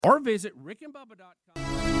or visit rickandbubba.com.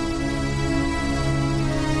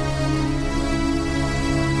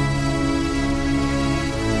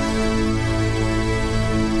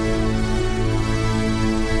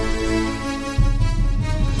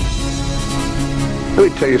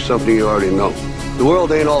 Let me tell you something you already know. The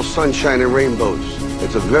world ain't all sunshine and rainbows.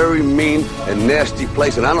 It's a very mean and nasty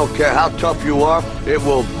place, and I don't care how tough you are, it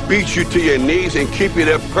will beat you to your knees and keep you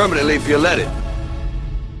there permanently if you let it.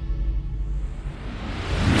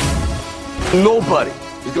 Nobody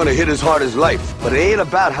is gonna hit as hard as life, but it ain't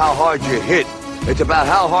about how hard you hit. It's about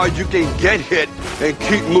how hard you can get hit and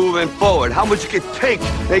keep moving forward. How much you can take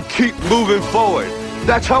and keep moving forward.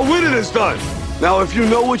 That's how winning is done. Now, if you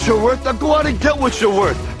know what you're worth, now go out and get what you're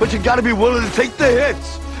worth. But you gotta be willing to take the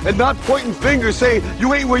hits and not pointing fingers saying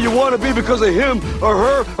you ain't where you wanna be because of him or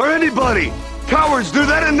her or anybody. Cowards do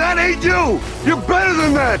that, and that ain't you. You're better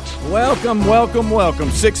than that. Welcome, welcome, welcome.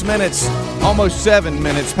 6 minutes, almost 7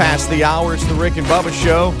 minutes past the hour. It's the Rick and Bubba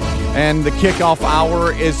Show, and the kickoff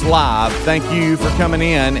hour is live. Thank you for coming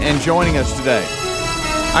in and joining us today.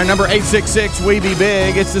 Our number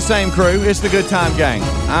 866-WE-BE-BIG. It's the same crew. It's the Good Time Gang.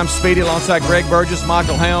 I'm Speedy alongside Greg Burgess,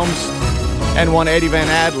 Michael Helms, and one Eddie Van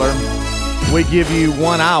Adler. We give you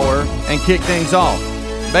 1 hour and kick things off,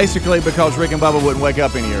 basically because Rick and Bubba wouldn't wake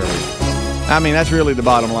up any earlier. I mean, that's really the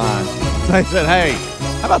bottom line. They said, hey,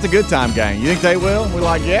 how about the Good Time Gang? You think they will? We're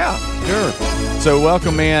like, yeah, sure. So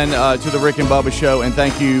welcome in to the Rick and Bubba Show, and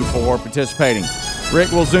thank you for participating.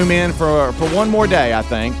 Rick will zoom in for one more day, I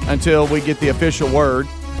think, until we get the official word.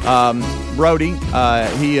 Brody,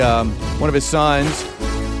 one of his sons,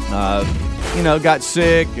 got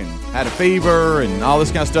sick and had a fever and all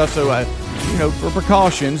this kind of stuff. So, for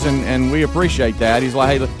precautions, and we appreciate that. He's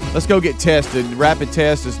like, hey, let's go get tested. Rapid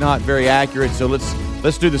test is not very accurate, so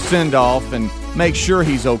let's do the send-off and make sure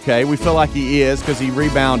he's okay. We feel like he is because he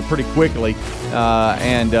rebounded pretty quickly,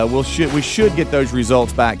 and we should get those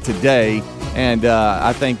results back today. And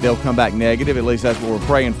I think they'll come back negative. At least that's what we're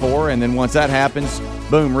praying for. And then once that happens,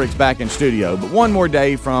 boom, Rick's back in studio. But one more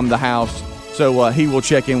day from the house, so he will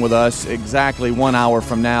check in with us exactly 1 hour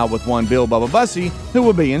from now with one Bill Bubba Bussey, who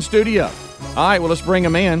will be in studio. All right, well, let's bring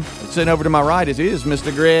him in. Sitting over to my right is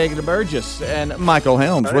Mr. Greg Burgess and Michael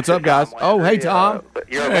Helms. What's up, guys? Oh, hey, Tom.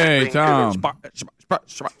 Hey, Tom. Hey,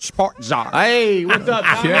 what's up,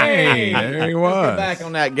 Tom? Hey, there he was. Get back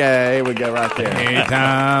on that guy. Here we go, right there. Hey,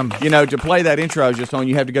 Tom. To play that intro I was just on,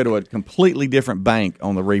 you have to go to a completely different bank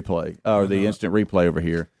on the replay, or the instant replay over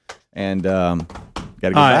here. And got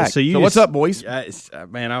to go back. So what's up, boys?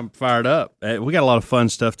 Man, I'm fired up. We got a lot of fun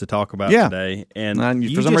stuff to talk about today. And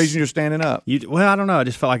for some reason, you're standing up. I don't know. I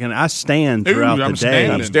just felt like I stand throughout the day.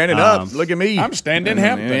 I'm standing up. Look at me. I'm standing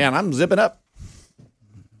happy. Man, I'm zipping up.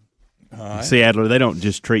 Right. See, Adler, they don't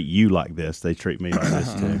just treat you like this. They treat me like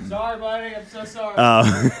this, too. Sorry, buddy. I'm so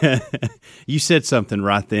sorry. You said something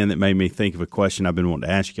right then that made me think of a question I've been wanting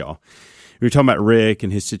to ask y'all. We were talking about Rick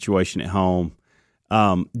and his situation at home.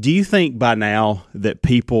 Do you think by now that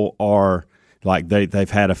people are like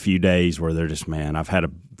they've had a few days where they're just, man, I've had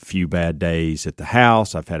a few bad days at the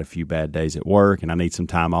house, I've had a few bad days at work, and I need some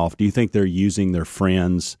time off. Do you think they're using their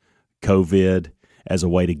friends' COVID as a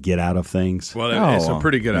way to get out of things? Well, it's a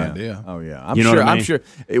pretty good idea. Oh, yeah. I'm sure.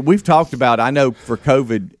 We've talked about, I know for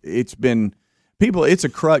COVID, it's a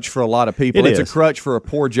crutch for a lot of people. It's a crutch for a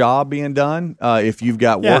poor job being done. If you've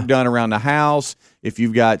got work done around the house, if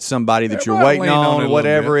you've got somebody that you're waiting on or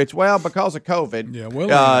whatever, it's because of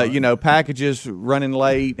COVID. Yeah, packages running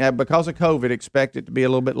late because of COVID. Expect it to be a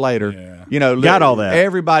little bit later. Yeah. Got all that.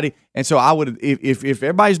 Everybody, and so I would, if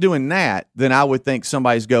everybody's doing that, then I would think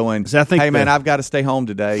somebody's going. Hey, man, I've got to stay home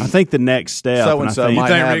today. I think the next step. So and so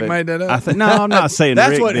might have have Rick it. made that up? No, I'm not saying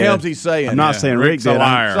that's Rick what did. Helmsy's saying. I'm not saying Rick's Rick a did.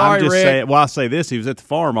 liar. I'm just Rick. saying. Well, I'll say this: he was at the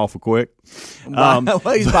farm awful quick. Well,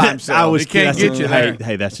 he's by himself. He can't get you there.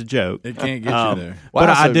 Hey, that's a joke. It can't get you there. But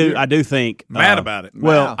Wow, I do think mad about it.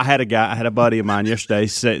 Well, Wow. I had a buddy of mine yesterday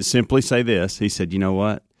simply say this. He said, "You know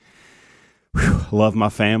what? I love my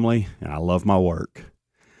family and I love my work,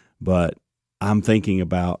 but I'm thinking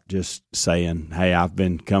about just saying, hey, I've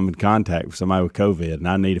been come in contact with somebody with COVID and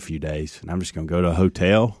I need a few days, and I'm just going to go to a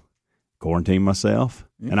hotel, quarantine myself."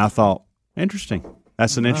 And I thought, interesting.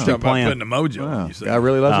 That's an interesting plan. Putting a mojo on you. Guy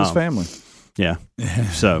really loves his family. Yeah.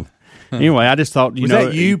 So. Anyway, I just thought, Was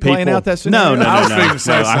that you playing out that scenario? No. I was thinking to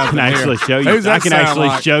say I can something actually here. show you. Who's that I can sound actually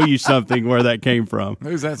like? show you something where that came from.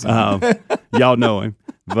 Who's that sound? Y'all know him,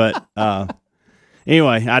 but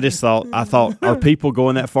Anyway, I thought, are people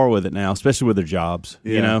going that far with it now, especially with their jobs?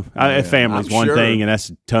 Yeah. You know, family's I'm one sure. thing, and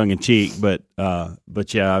that's tongue in cheek. But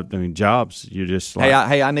yeah, I mean, jobs. You're just like,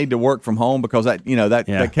 Hey, I need to work from home because that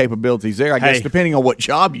that capability's there. I guess Hey. depending on what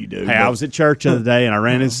job you do. hey, I was at church the other day, and I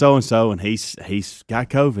ran into so and so, and he's got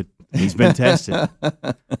COVID. He's been tested,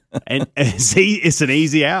 and it's an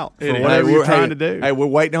easy out for whatever you're trying to do. Hey, we're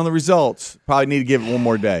waiting on the results. Probably need to give it one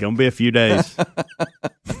more day. Gonna be a few days.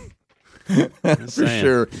 For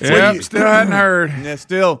sure. Yeah, still hadn't heard. Yeah,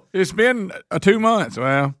 still. It's been 2 months.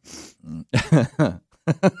 Well,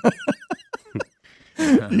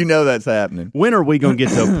 You know that's happening. When are we going to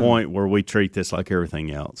get to a point where we treat this like everything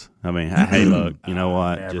else? I mean, hey, look, you know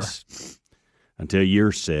what? Just until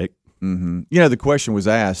you're sick. You know, the question was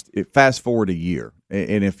asked, fast forward a year.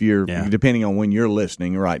 And if you're, depending on when you're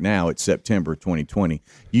listening right now, it's September 2020.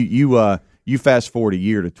 You fast forward a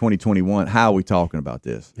year to 2021. How are we talking about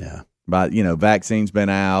this? Yeah. About, vaccines been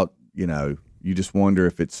out, you just wonder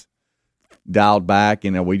if it's dialed back,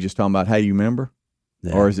 and are we just talking about, hey, you remember?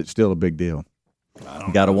 Yeah. Or is it still a big deal?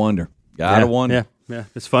 Got to wonder. Gotta wonder. Yeah.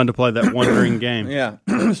 It's fun to play that wondering game. Yeah.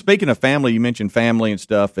 Speaking of family, you mentioned family and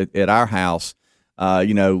stuff at our house.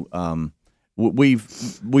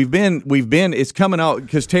 We've been. It's coming out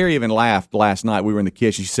because Terry even laughed last night. We were in the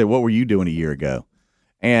kitchen. She said, "What were you doing a year ago?"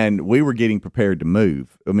 And we were getting prepared to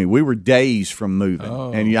move. I mean, we were days from moving.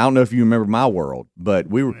 Oh. And I don't know if you remember my world, but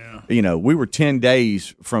we were, we were 10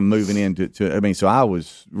 days from moving into. So I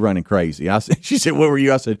was running crazy. She said, "Where were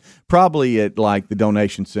you?" I said, "Probably at like the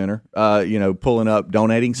donation center. Pulling up,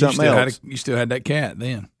 donating something else." You still had that cat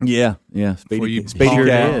then. Yeah.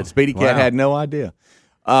 Speedy Cat had no idea.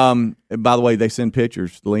 By the way, they send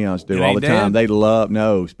pictures. The Leons do It all the ain't time. dead? They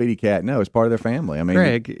love Speedy Cat. No, it's part of their family. I mean,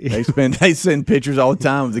 Greg. they send pictures all the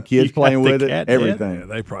time of the kids You playing got the with it. cat dead? Everything. Yeah,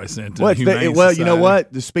 they probably sent to Well, the Humane you know Society.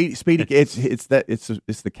 what? The Speedy it's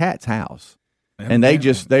the cat's house, and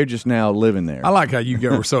they're just now living there. I like how you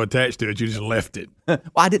were so attached to it, you just left it. Well,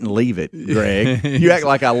 I didn't leave it, Greg. You act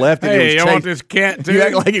like I left it. Hey, it was I want this cat too. You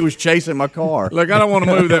act like it was chasing my car. Look, I don't want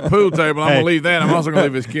to move that pool table. I'm going to leave that. I'm also going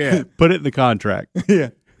to leave this cat. Put it in the contract. Yeah.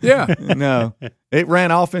 Yeah. No, it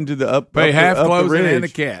ran off into the up. Pay up half the, up the closing and the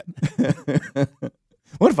ridge. cat.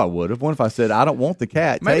 What if I would have? What if I said I don't want the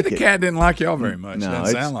cat? Maybe Take the it. cat didn't like y'all very much. No, Doesn't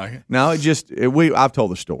it's- sound like it. No, I've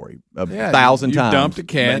told the story a Yeah, thousand you times. dumped a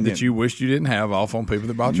cat But- that you wished you didn't have off on people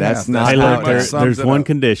that bought your That's house. not Hey, how look, it pretty much is. sums there's it one up.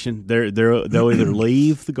 condition. They'll either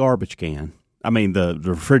leave the garbage can. I mean, the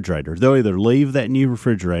refrigerator. They'll either leave that new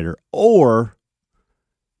refrigerator or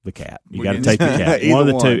the cat. You We got to can- take the cat. Either One of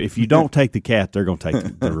the one. two. If you don't take the cat, they're going to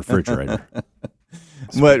take the refrigerator.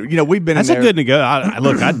 But we've been That's in a there. good nego.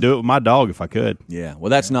 Look, I'd do it with my dog if I could. Yeah, well,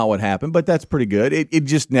 that's not what happened, but that's pretty good. It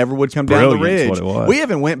just never would come down the brilliant is ridge. what it was. We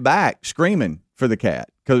even went back screaming for the cat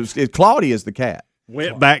because Claudia's the cat.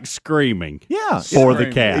 Went back screaming. Yeah, For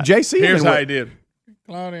the Screaming. cat. JC. Here's even how went- he did.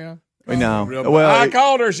 Claudia. No. Real bad. Well, I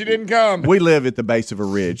called her. She didn't come. We live at the base of a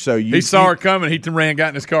ridge, so He saw her coming. He ran, got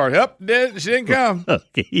in his car. Yep, she didn't come.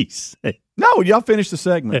 He's No, y'all finish the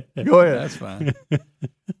segment. Go ahead. That's fine.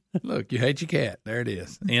 Look, you hate your cat. There it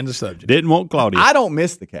is. End of subject. didn't want Claudia. I don't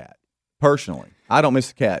miss the cat personally. I don't miss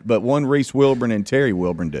the cat, but one Reese Wilburn and Terry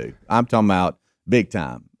Wilburn do. I'm talking about big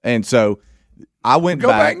time. And so I went Go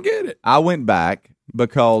back and get it. I went back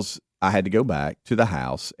because I had to go back to the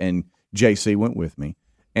house, and JC went with me,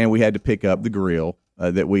 and we had to pick up the grill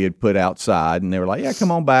that we had put outside, and they were like, "Yeah, come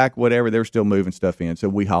on back, whatever." They were still moving stuff in, so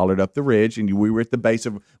we hollered up the ridge, and we were at the base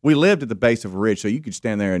of. We lived at the base of a ridge, so you could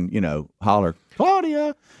stand there and holler,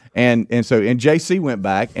 "Claudia," and JC went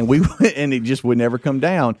back, and we went, and it just would never come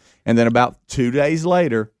down. And then about 2 days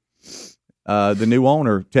later, the new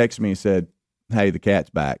owner texted me and said, "Hey, the cat's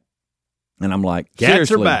back," and I'm like, Cats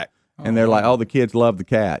 "Seriously?" are back. And they're like, "Oh, the kids love the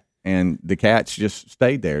cat." And the cats just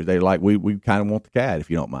stayed there. They're like, we kind of want the cat,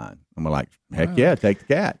 if you don't mind. I'm like, heck yeah, take the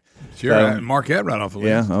cat. Sure. Mark that right off the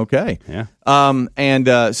list. Yeah, okay.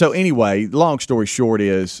 Yeah. So anyway, long story short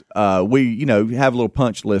is we, have a little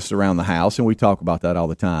punch list around the house, and we talk about that all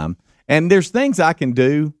the time. And there's things I can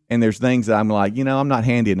do, and there's things that I'm like, I'm not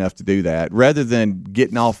handy enough to do that. Rather than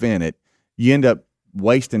getting off in it, you end up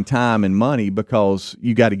wasting time and money because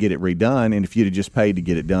you got to get it redone. And if you'd have just paid to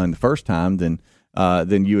get it done the first time, then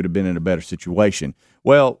you would have been in a better situation.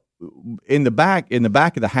 Well, in the back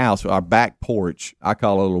of the house, our back porch, I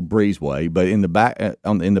call it a little breezeway, but in the back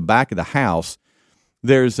in the back of the house,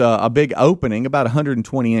 there's a big opening, about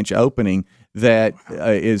 120-inch opening that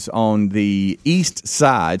is on the east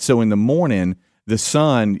side. So in the morning, the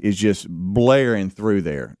sun is just blaring through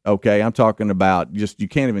there. Okay, I'm talking about just you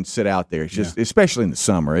can't even sit out there. It's just, especially in the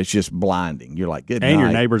summer, it's just blinding. You're like, good And night.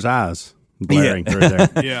 your neighbor's eyes. blaring through there.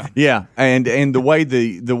 Yeah. Yeah, and the way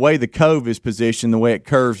the cove is positioned, the way it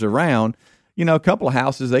curves around, a couple of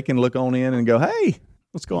houses they can look on in and go, "Hey,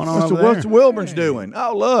 What's going on what's over there? Wilburn's doing?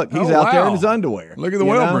 Oh, look, he's Oh, out there in wow. his underwear. Look at the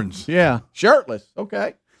you know? Wilburns. Yeah, shirtless.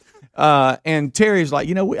 Okay." And Terry's like,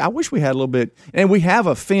 I wish we had a little bit, and we have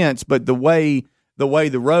a fence, but the way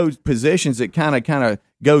the road positions, it kind of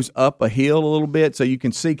goes up a hill a little bit, so you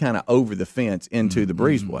can see kind of over the fence into the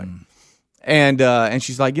breezeway. And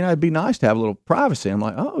she's like, it'd be nice to have a little privacy. I'm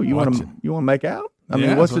like, oh, you want to make out? I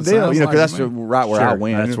mean, Yeah, what's the that's what it deal? sounds Because like that's to me. right where I Sure,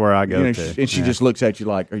 went. that's where I go to. And she just looks at you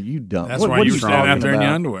like, are you dumb? That's What why are you stand out talking there in your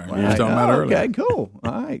about? underwear. You Like, were talking about earlier. Okay, cool.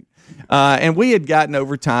 All right. And we had gotten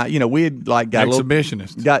over time. We had got a little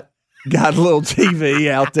Exhibitionist. got a little TV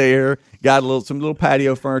out there, got some little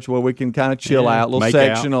patio furniture where we can kind of chill out, a little make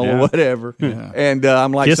sectional out, yeah. or whatever. And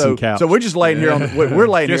I'm like, Kissing couch. so we're just laying here on we're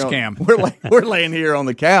laying Kiss here cam. we're laying here on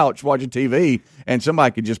the couch watching TV, and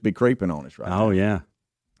somebody could just be creeping on us right now. Oh yeah.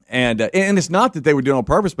 And it's not that they were doing it on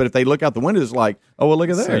purpose, but if they look out the window, it's like, oh well, look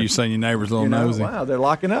at there. So you saying your neighbor's a little nosy. Wow, they're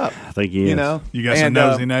locking up. I think he is. You got some And,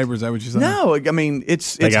 nosy neighbors, is that what you're saying? No, I mean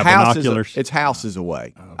it's got houses. binoculars? It's houses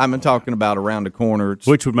away. I'm talking about around the corner. It's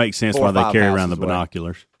Which would make sense 4 why or they 5 carry around the houses away.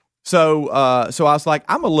 binoculars. So I was like,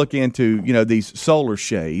 I'm gonna look into these solar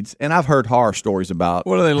shades, and I've heard horror stories about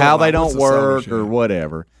What do they look how like? they What's don't a solar work shade? or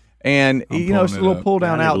whatever. And it's pulling a it little up. pull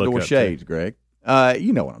down I need to look outdoor up, too. shades, Greg.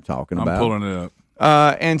 You know what I'm talking I'm about. pulling it up.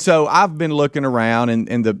 And so I've been looking around,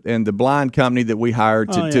 and the blind company that we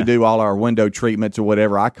hired to do all our window treatments or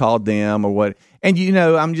whatever, I called them or what. And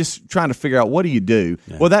I'm just trying to figure out, what do you do?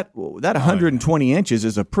 Yeah. Well, that 120 inches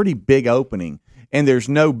is a pretty big opening, and there's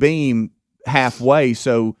no beam halfway.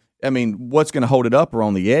 So I mean, what's going to hold it up are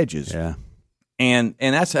on the edges. Yeah. And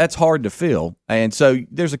that's hard to fill. And so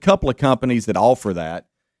there's a couple of companies that offer that.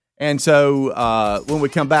 And so when we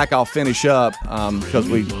come back, I'll finish up because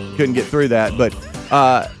we couldn't get through that. But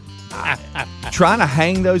trying to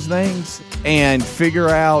hang those things and figure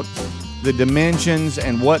out the dimensions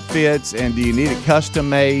and what fits, and do you need it custom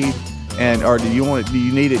made, or do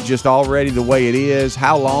you need it just already the way it is?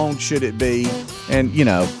 How long should it be? And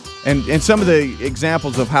and some of the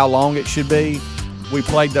examples of how long it should be, we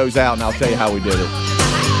played those out, and I'll tell you how we did it.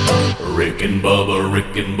 Rick and Bubba,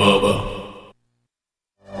 Rick and Bubba.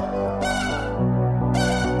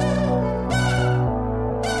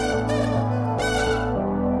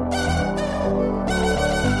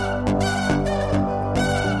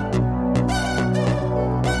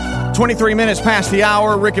 23 minutes past the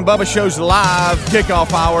hour. Rick and Bubba show's live.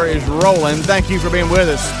 Kickoff hour is rolling. Thank you for being with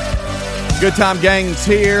us. Good Time Gang's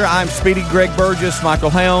here. I'm Speedy, Greg Burgess, Michael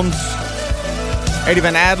Helms, Eddie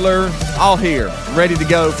Van Adler, all here, ready to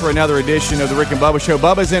go for another edition of the Rick and Bubba Show.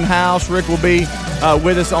 Bubba's in house. Rick will be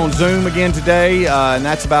with us on Zoom again today, and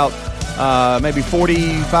that's about maybe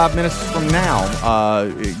 45 minutes from now,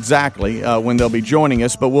 exactly, when they'll be joining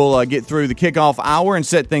us. But we'll get through the kickoff hour and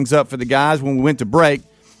set things up for the guys. When we went to break,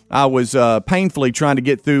 I was painfully trying to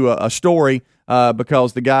get through a story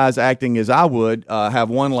because the guys, acting as I would, have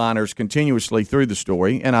one-liners continuously through the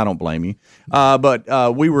story, and I don't blame you.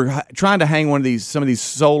 But we were trying to hang some of these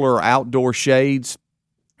solar outdoor shades,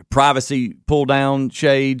 privacy pull-down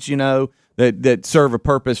shades, that serve a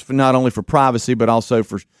purpose for not only for privacy but also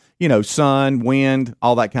for sun, wind,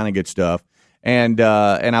 all that kind of good stuff. And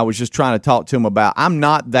I was just trying to talk to him about, I'm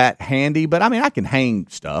not that handy, but I mean, I can hang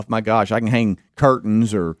stuff. My gosh, I can hang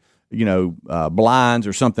curtains or, blinds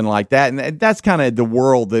or something like that. And that's kind of the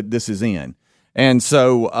world that this is in. And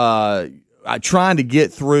so trying to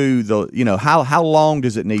get through how long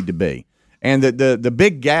does it need to be? And the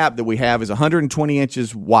big gap that we have is 120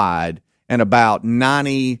 inches wide and about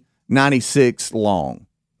 96 long.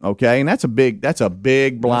 Okay, and that's a big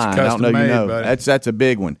blind. I don't know, buddy. That's a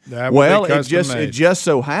big one. Well, it just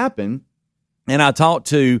so happened, and I talked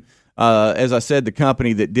to, as I said, the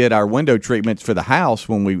company that did our window treatments for the house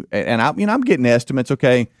I'm getting estimates.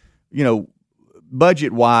 Okay,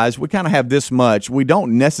 budget wise, we kind of have this much. We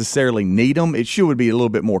don't necessarily need them. It sure would be a little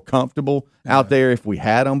bit more comfortable out there if we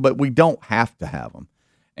had them, but we don't have to have them.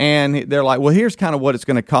 And they're like, well, here's kind of what it's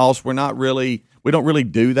going to cost. We don't really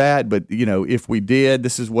do that, but if we did,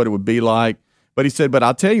 this is what it would be like. But he said, but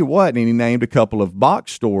I'll tell you what, and he named a couple of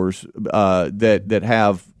box stores that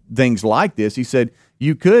have things like this. He said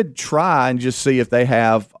you could try and just see if they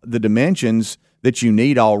have the dimensions that you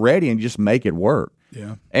need already and just make it work.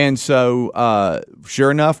 Yeah. And so, sure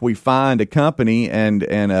enough, we find a company and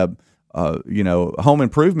a home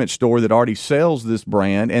improvement store that already sells this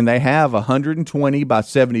brand, and they have 120 by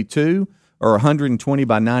 72 or 120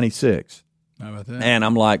 by 96. How about that? And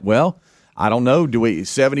I'm like, well, I don't know.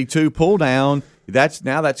 72 pull down?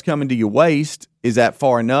 That's coming to your waist. Is that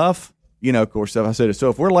far enough? of course, I said, so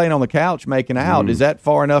if we're laying on the couch making out, is that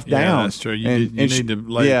far enough down? Yeah, that's true. You need to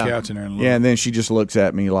lay the couch in there and look. Yeah, and then she just looks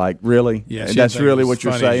at me like, really? Yeah, that's really what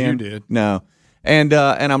you're saying? You did. No. And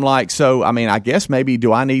I'm like, so, I mean, I guess maybe do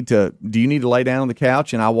you need to lay down on the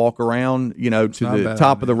couch and I walk around, to the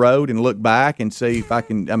top of the road and look back and see if I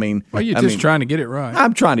can, Well, you're just trying to get it right.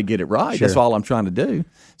 I'm trying to get it right. Sure. That's all I'm trying to do.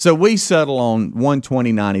 So we settle on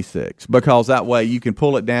 120.96 because that way you can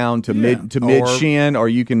pull it down to mid shin, or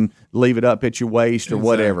you can leave it up at your waist or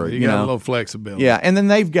whatever. You got a little flexibility. Yeah, and then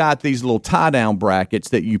they've got these little tie down brackets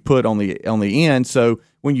that you put on the end. So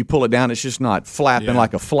when you pull it down, it's just not flapping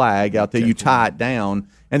like a flag out there. You tie it down,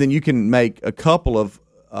 and then you can make a couple of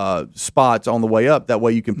spots on the way up. That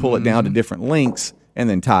way you can pull it down to different lengths and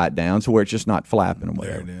then tie it down so where it's just not flapping or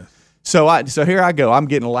whatever. There it is. So here I go. I'm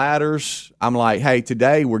getting ladders. I'm like, hey,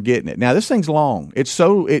 today we're getting it. Now this thing's long. It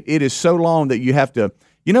is so long that you have to,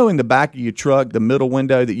 in the back of your truck, the middle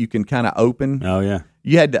window that you can kind of open. Oh yeah.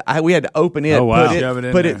 We had to open it,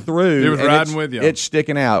 put it through. It was riding with you. It's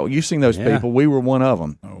sticking out. You've seen those people. We were one of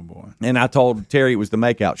them. Oh boy. And I told Terry it was the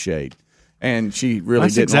makeout shade. And she really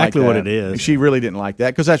that's didn't exactly like that. What it is. She really didn't like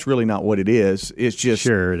that because that's really not what it is. It's just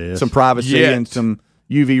it is. Some privacy and some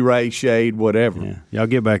UV ray shade, whatever. Yeah. Y'all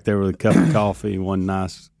get back there with a cup of coffee one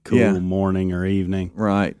nice cool morning or evening.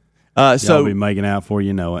 Right. Y'all be making out before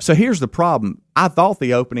you know it. So here's the problem. I thought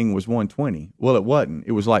the opening was 120. Well, it wasn't.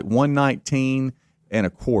 It was like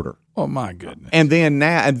 119.25. Oh my goodness! And then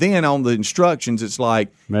on the instructions, it's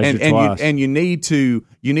like you need to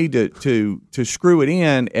screw it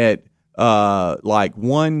in at like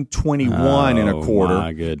 121.25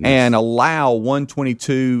 my goodness. and allow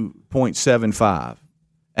 122.75.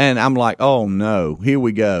 And I'm like, oh no, here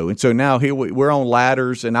we go. And so now we're on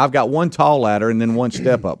ladders, and I've got one tall ladder and then one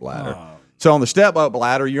step up ladder. So on the step up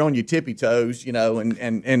ladder, you're on your tippy toes, and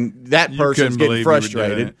that person's getting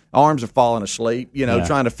frustrated. Arms are falling asleep,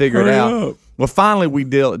 trying to figure it out. Well, finally we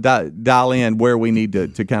dial in where we need to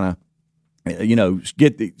kind of,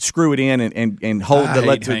 screw it in and hold to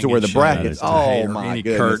where the brackets. Oh my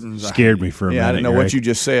goodness! Curtains scared me for a minute. I didn't know what you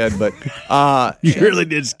just said, but you really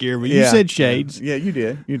did scare me. You said shades. Yeah, you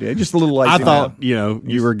did. Just a little lazy. I thought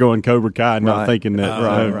you were going Cobra Kai, not thinking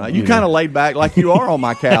that. Right. You kind of laid back like you are on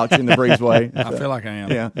my couch in the breezeway. I feel like I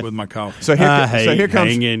am with my coffee. So here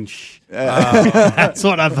comes hanging. That's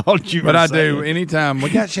what I thought you were saying. But I do anytime we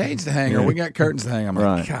got shades to hang or we got curtains to hang. I'm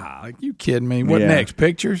like, God, you kidding me? What next?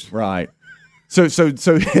 Pictures? Right. So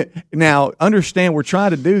now understand we're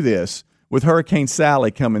trying to do this with Hurricane Sally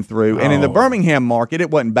coming through. And in the Birmingham market, it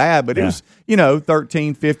wasn't bad, but it was,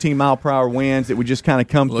 13, 15 mile per hour winds that would just kind of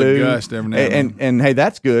come through. Gust every now and then. And hey,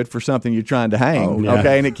 that's good for something you're trying to hang,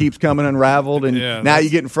 okay? And it keeps coming unraveled, and now you're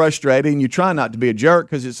getting frustrated, and you try not to be a jerk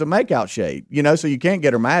because it's a makeout shade, so you can't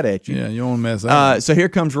get her mad at you. Yeah, you don't want to mess up. So here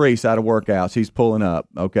comes Reese out of workouts. He's pulling up,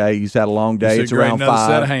 okay? He's had a long day. It's around 5.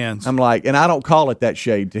 Set of hands. I'm like, and I don't call it that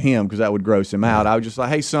shade to him because that would gross him out. I was just like,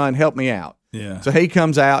 hey, son, help me out. Yeah. So he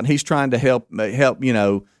comes out and he's trying to help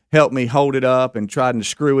me hold it up and trying to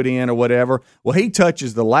screw it in or whatever. Well, he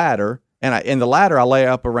touches the ladder, and the ladder I lay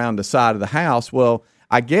up around the side of the house. Well,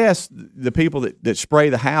 I guess the people that spray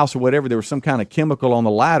the house or whatever, there was some kind of chemical on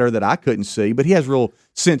the ladder that I couldn't see, but he has real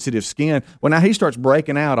sensitive skin. Well, now he starts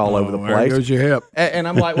breaking out all over the place. There goes your hip. And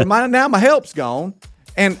I'm like, well, now my help's gone.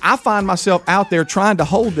 And I find myself out there trying to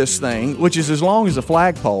hold this thing, which is as long as a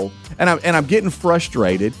flagpole, and I'm getting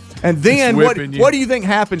frustrated. And then what do you think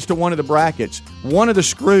happens to one of the brackets? One of the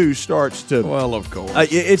screws starts to. Well, of course.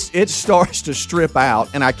 It starts to strip out,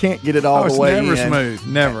 and I can't get it all the way in. It's never smooth.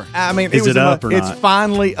 Never. I mean, is it up or not? It's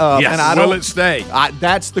finally up. Yes. And Will it stay?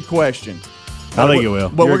 That's the question. I think it will.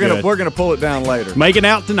 But we're gonna pull it down later. Making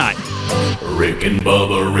out tonight. Rick and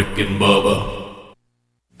Bubba, Rick and Bubba.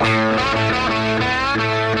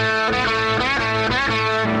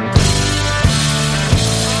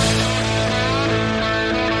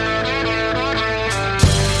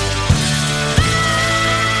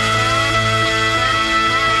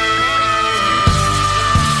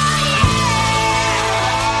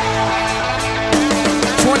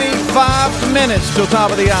 5 minutes till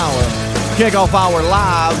top of the hour. Kickoff hour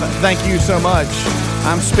live. Thank you so much.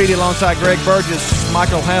 I'm Speedy alongside Greg Burgess,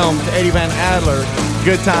 Michael Helms, Eddie Van Adler.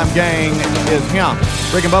 Good Time Gang is here.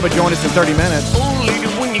 Rick and Bubba join us in 30 minutes. All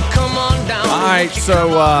right, so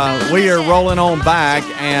we are rolling on back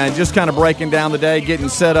and just kind of breaking down the day, getting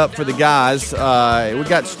set up for the guys. We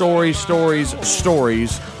got stories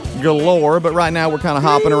galore, but right now we're kind of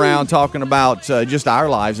hopping around talking about just our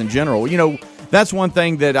lives in general. That's one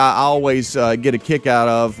thing that I always get a kick out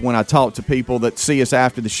of when I talk to people that see us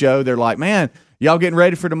after the show. They're like, man, y'all getting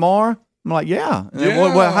ready for tomorrow? I'm like, yeah. And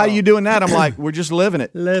then, well, how you doing that? I'm like, we're just living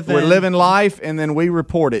it. We're living life, and then we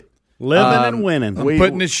report it. Living and winning. I'm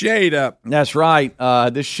putting the shade up. That's right.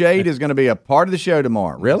 The shade is going to be a part of the show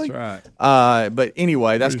tomorrow. Really? That's right. But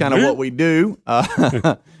anyway, that's kind of what we do.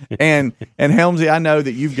 And Helmsy, I know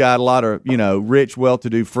that you've got a lot of rich,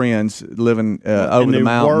 well-to-do friends living over the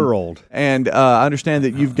mountain. World. And I understand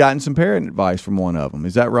that you've gotten some parent advice from one of them.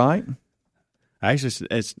 Is that right? Actually,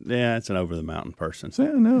 it's an over the mountain person. Yeah,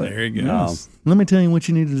 I know. There you go. Let me tell you what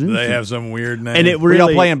you need to do. They have some weird name. And it Were really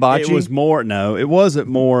y'all playing bocce? It was more. No, it wasn't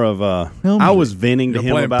more of a. I was venting to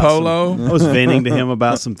him about polo. I was venting to him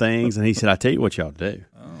about some things, and he said, "I tell you what y'all do."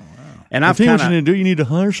 Oh wow! And I've kind of do. You need to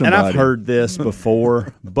hire somebody. And I've heard this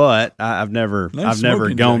before, but I've never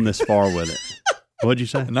gone this far with it. What'd you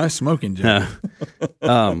say? A nice smoking jacket.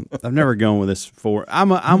 I've never gone with this before.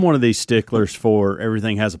 I'm one of these sticklers for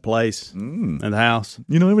everything has a place in the house.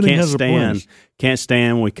 Everything has a place. Can't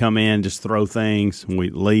stand when we come in, just throw things.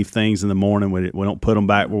 We leave things in the morning. We don't put them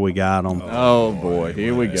back where we got them. Oh boy,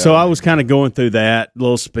 here we go. So I was kind of going through that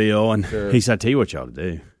little spiel, and he said, "I tell you what y'all to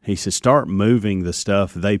do." He said, "Start moving the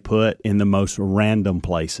stuff they put in the most random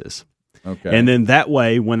places." Okay. And then that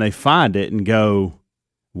way, when they find it and go,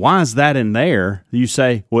 "Why is that in there?" You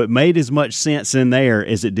say, "Well, it made as much sense in there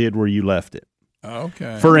as it did where you left it."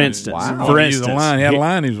 Okay. For instance, he had a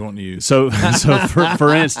line he was wanting to use. So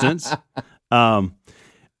for instance,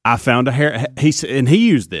 I found a hair. He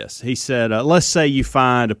used this. He said, "Let's say you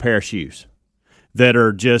find a pair of shoes that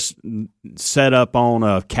are just set up on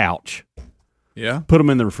a couch. Yeah, put them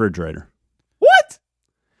in the refrigerator." What?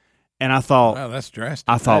 And I thought, wow, that's drastic.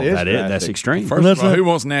 I thought that's extreme. First of all, who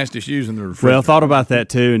wants nasty shoes in the refrigerator? Well, I thought about that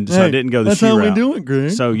too, and so I didn't go the shoe route. That's how we do it,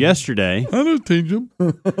 Greg. So yesterday, I don't teach them.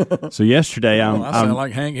 So yesterday, I sound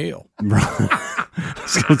like Hank Hill. I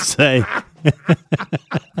was going to say, I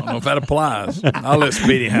don't know if that applies. I'll let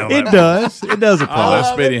Speedy handle that. It does. It does apply. I'll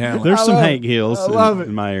let Speedy handle it. There's some Hank Hills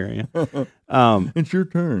in my area. It's your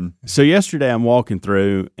turn. So yesterday I'm walking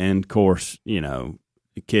through, and of course,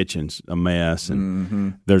 the kitchen's a mess,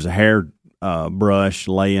 and there's a hair brush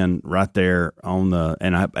laying right there on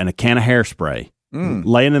and a can of hairspray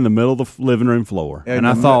laying in the middle of the living room floor. And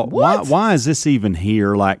I thought, why is this even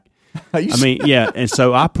here? Like, and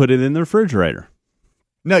so I put it in the refrigerator.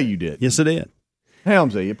 No, you did. Yes, I did.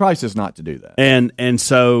 Helmsy, it probably says not to do that. And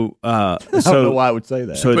so I don't know why I would say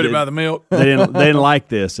that. So put it by the milk. They didn't like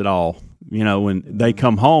this at all. When they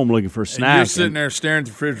come home looking for snacks. And you're sitting there staring at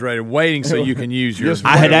the refrigerator waiting so you can use your.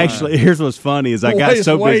 I had actually. Here's what's funny is I got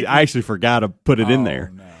so busy I actually forgot to put it in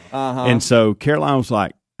there. No. And so Caroline was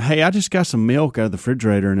like, "Hey, I just got some milk out of the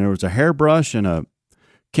refrigerator, and there was a hairbrush and a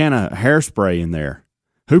can of hairspray in there.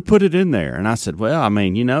 Who put it in there?" And I said, "Well, I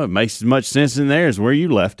mean, it makes as much sense in there as where you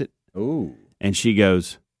left it." Ooh. And she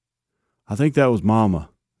goes, "I think that was Mama.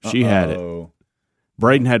 She had it."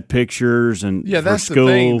 Braden had pictures and that's for school.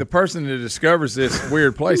 The thing. The person that discovers this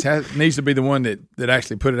weird place needs to be the one that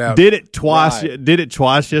actually put it out. Did it twice. Right. Did it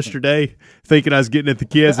twice yesterday, thinking I was getting at the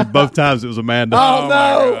kids, and both times it was Amanda. Oh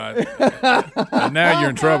no! My God. And now you're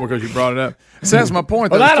in trouble because you brought it up. So that's my point.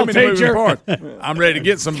 Well, that'll teach her. I'm ready to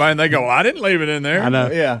get somebody, and they go, "Well, I didn't leave it in there." I know.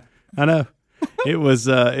 Yeah, I know. It was.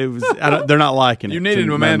 They're not liking it. You needed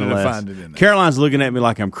Amanda to find it in there. Caroline's looking at me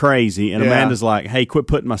like I'm crazy, and Amanda's like, "Hey, quit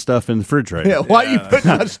putting my stuff in the refrigerator." Yeah, why you putting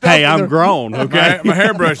my stuff? Hey, I'm grown. Okay, my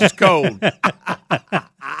hairbrush is cold.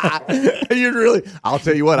 You really? I'll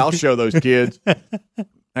tell you what. I'll show those kids.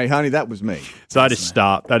 Hey, honey, that was me. So I just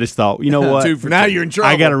stopped. I just thought, you know what? Now you're in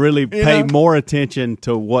trouble. I got to really pay more attention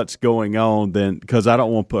to what's going on because I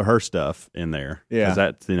don't want to put her stuff in there. Yeah,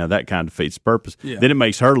 because that kind of defeats the purpose. Yeah. Then it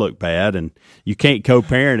makes her look bad, and you can't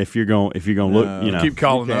co-parent if you're going to look. Keep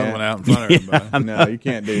calling the other one out in front of everybody. No, you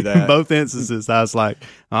can't do that. In both instances, I was like,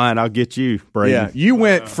 "All right, I'll get you, Brady." Yeah, you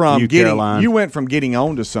went from Caroline. you went from getting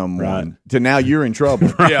on to someone to now you're in trouble.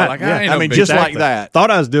 I mean, just like that.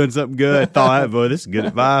 Thought I was doing something good. Thought, boy, this is good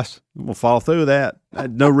advice. I'm gonna follow through with that. I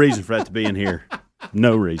had no reason for that to be in here.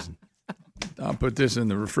 No reason. I'll put this in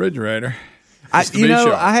the refrigerator. I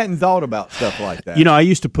hadn't thought about stuff like that. I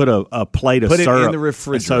used to put a plate of syrup. Put it in the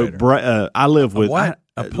refrigerator. So I live with what?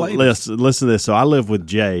 A plate. Listen to this. So I lived with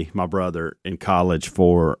Jay, my brother, in college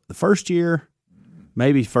for the first year,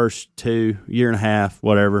 maybe first year and a half,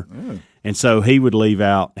 whatever. Mm. And so he would leave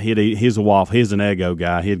out. He's a waffle. He's an Eggo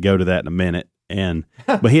guy. He'd go to that in a minute,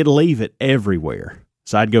 but he'd leave it everywhere.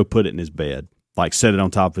 So I'd go put it in his bed, like set it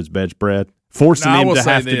on top of his bedspread, forcing him to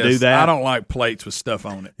have to do that. I don't like plates with stuff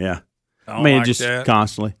on it. Yeah. I mean, like just that.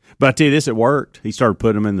 Constantly. But I tell you this, it worked. He started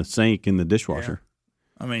putting them in the sink in the dishwasher.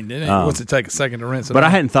 Yeah. I mean, what's it take a second to rinse it? But off?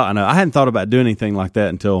 I hadn't thought about doing anything like that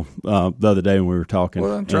until the other day when we were talking.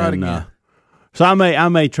 Well, try it again. So I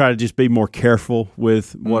may try to just be more careful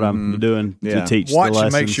with what I'm doing to teach Watch the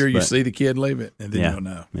lessons. And make sure you see the kid leave it, and then you'll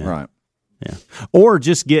know. Yeah. Right. Yeah. Or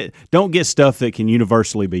just don't get stuff that can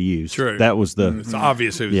universally be used. True. That was It's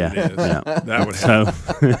obvious whose it is. Yeah. That would help.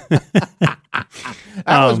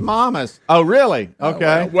 That was Mama's. Oh, really?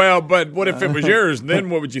 Okay. Well, but what if it was yours? Then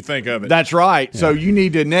what would you think of it? That's right. So you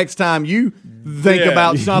need to, next time you think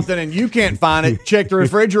about something and you can't find it, check the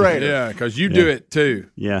refrigerator. Yeah, because you do it too.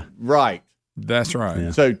 Yeah. Right. That's right.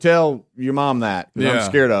 Yeah. So tell your mom that. 'Cause I'm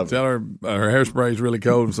scared of it. Tell her her hairspray is really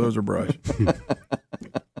cold and so is her brush.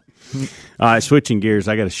 All right, switching gears,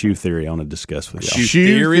 I got a shoe theory I want to discuss with y'all. Shoe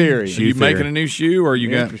theory. Are Shoe you theory. making a new shoe, or you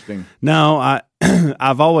got? Interesting. No,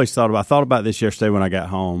 I've always thought about this yesterday when I got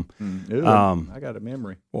home. Ooh, I got a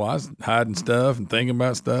memory. Well, I was hiding stuff and thinking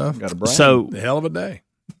about stuff. Got a brain. So The hell of a day.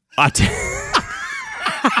 I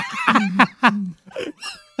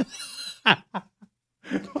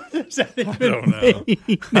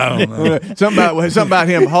don't know. Something about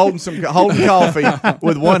him holding coffee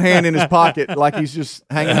with one hand in his pocket like he's just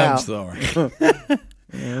hanging I'm out. sorry.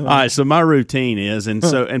 All right, so my routine is,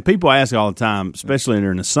 and people ask all the time, especially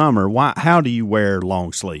during the summer, how do you wear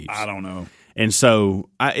long sleeves? I don't know. And so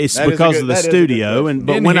it's That is because a of good- the that is a good studio. question. And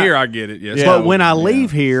but In when here, I get it. Yes, but when I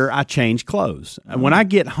leave here, I change clothes. And when I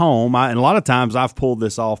get home, and a lot of times I've pulled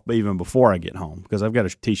this off even before I get home because I've got a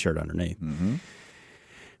T-shirt underneath. Mm-hmm.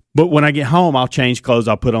 But when I get home, I'll change clothes.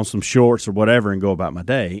 I'll put on some shorts or whatever and go about my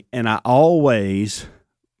day. And I always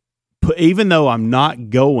put, even though I'm not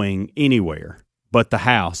going anywhere but the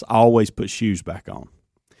house, I always put shoes back on.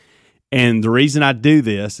 And the reason I do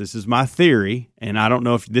this is my theory, and I don't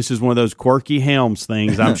know if this is one of those quirky Helms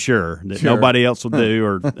things, I'm sure, that nobody else will do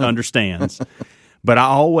or understands. But I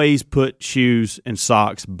always put shoes and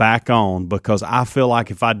socks back on because I feel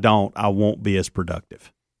like if I don't, I won't be as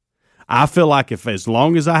productive. I feel like as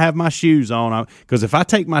long as I have my shoes on, because if I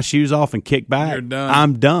take my shoes off and kick back, You're done.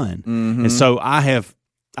 I'm done. And so I've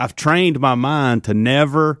trained my mind to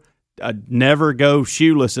never go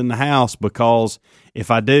shoeless in the house, because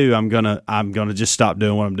if I do, I'm gonna just stop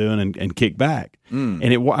doing what I'm doing and kick back. And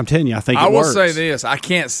I'm telling you, I think I it will works. say this: I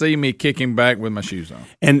can't see me kicking back with my shoes on.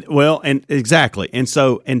 And exactly,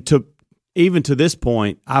 even to this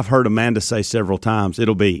point, I've heard Amanda say several times,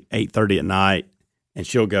 it'll be 8:30 at night, and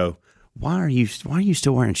she'll go, "Why are you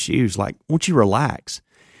still wearing shoes? Like, won't you relax?"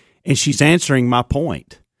 And she's answering my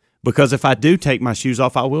point. Because if I do take my shoes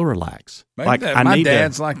off, I will relax. Maybe like my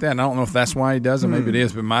dad's like that. And I don't know if that's why he does it. Maybe it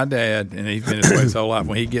is. But my dad, and he's been this way his whole life.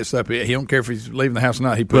 When he gets up, he don't care if he's leaving the house or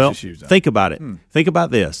not. He puts his shoes on. Think about it. Think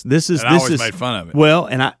about this. I always made fun of it. Well,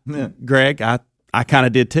 and Greg, I kind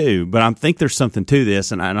of did too. But I think there's something to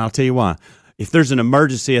this, and I'll tell you why. If there's an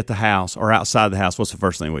emergency at the house or outside the house, what's the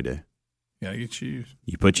first thing we do? Yeah, get shoes.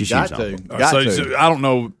 You put your shoes on. So I don't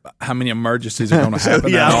know how many emergencies are going to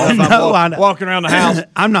happen. Walking around the house.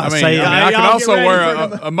 I'm not saying. I could also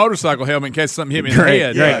wear a motorcycle helmet in case something hit me in the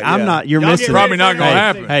head. Greg, I'm not. You're missing it. Probably not going to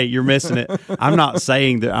happen. Hey, you're missing it. I'm not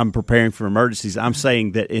saying that I'm preparing for emergencies. I'm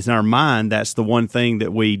saying that it's in our mind. That's the one thing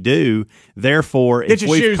that we do. Therefore, if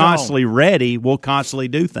we're constantly ready, we'll constantly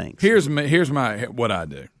do things. Here's what I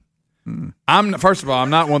do. First of all, I'm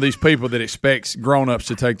not one of these people that expects grown-ups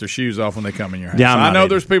to take their shoes off when they come in your house. Yeah, I know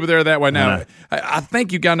there's people there that way now. I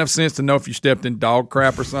think you got enough sense to know if you stepped in dog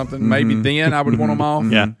crap or something. Maybe then I would want them off.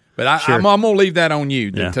 Yeah. But I'm going to leave that on you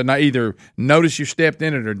to not either notice you stepped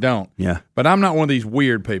in it or don't. Yeah. But I'm not one of these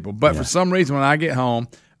weird people. But for some reason, when I get home,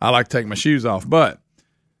 I like to take my shoes off. But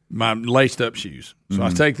my laced-up shoes. So I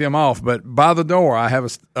take them off. But by the door, I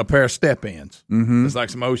have a pair of step-ins. It's like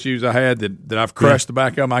some old shoes I had that I've crushed the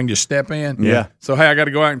back of them. I can just step in. Yeah. So, hey, I got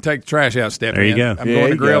to go out and take the trash out, step in. There you go. I'm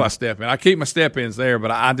going to grill, I step in. I keep my step-ins there,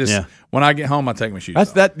 but I just, when I get home, I take my shoes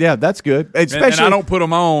off. That's good. Especially, and I don't put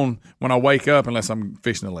them on when I wake up unless I'm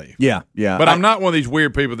fixing to leave. Yeah. But I'm not one of these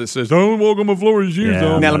weird people that says, don't walk on my floor with your shoes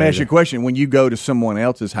on. Now, let me ask you a question. When you go to someone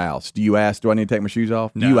else's house, do you ask, do I need to take my shoes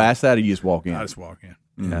off? No. Do you ask that, or you just walk in? I just walk in.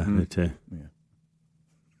 Yeah, me too. Yeah.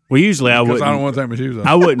 Well, usually Because I don't want to take my shoes off.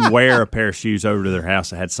 I wouldn't wear a pair of shoes over to their house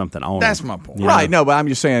that had something on. That's them. my point. Right, no, but I'm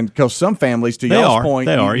just saying, because some families, to y'all's point,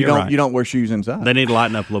 you don't wear shoes inside. They need to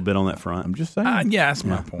lighten up a little bit on that front. I'm just saying. Yeah, that's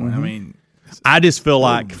my point. I mean, I just feel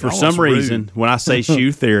like, for some rude. reason, when I say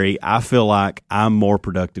shoe theory, I feel like I'm more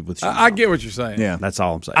productive with shoes. I get what you're saying. Yeah. That's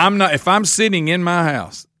all I'm saying. I'm not. If I'm sitting in my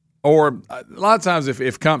house, or a lot of times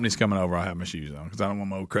if company's coming over, I have my shoes on because I don't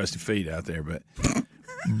want my old crusty feet out there.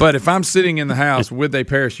 But if I'm sitting in the house with a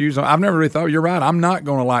pair of shoes on, I've never really thought, you're right, I'm not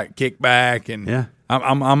going to like kick back and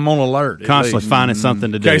I'm on alert. Constantly finding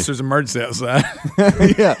something to in do. case there's an emergency outside.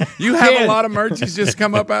 Yeah. You have a lot of emergencies just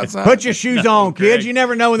come up outside. Put your shoes on, kids. You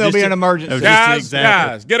never know when there'll be an emergency.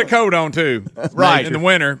 Guys, get a coat on too. Right. In the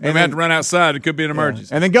winter, we have to run outside. It could be an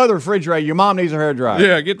emergency. And then go to the refrigerator. Your mom needs her hair dried.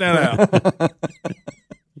 Yeah, get that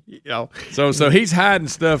out. So he's hiding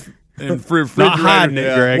stuff in the refrigerator Not hiding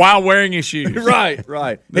it, Greg. while wearing his shoes. Right.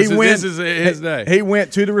 This is his day. He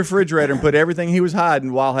went to the refrigerator and put everything he was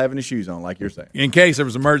hiding while having his shoes on, like you're saying. In case there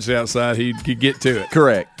was an emergency outside, he could get to it.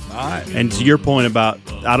 Correct. All right. And to your point about,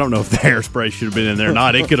 I don't know if the hairspray should have been in there or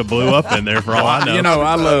not. It could have blew up in there for all I know. You know,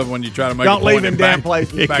 I love when you try to make Don't a point leave him and damn back-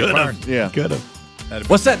 places. It could backfire. have. Yeah. Could have.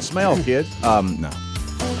 What's that smell, kids? No.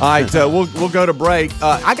 All right, we'll go to break.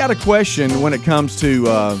 I got a question when it comes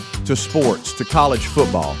to sports, to college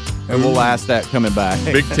football, and we'll ask that coming back.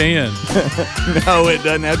 Big Ten. No, it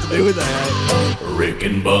doesn't have to do with that. Rick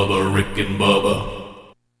and Bubba, Rick and Bubba.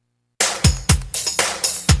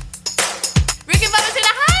 Rick and Bubba's in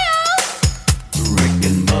Ohio. Rick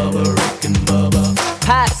and Bubba, Rick and Bubba.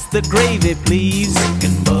 Pass the gravy, please. Rick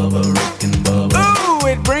and Bubba, Rick and Bubba. Ooh,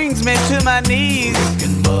 it brings me to my knees. Rick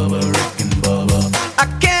and Bubba, Rick and Bubba. I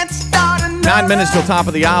can't start another. 9 minutes till top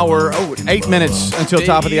of the hour. 8 minutes until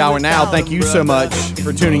top of the hour now. Thank you so much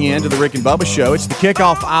for tuning in to the Rick and Bubba Show. It's the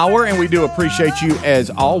kickoff hour, and we do appreciate you, as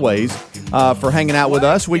always, for hanging out with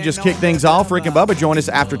us. We just kick things off. Rick and Bubba join us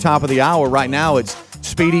after top of the hour. Right now, it's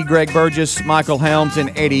Speedy, Greg Burgess, Michael Helms,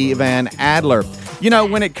 and Eddie Van Adler. You know,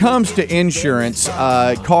 when it comes to insurance,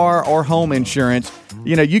 car or home insurance,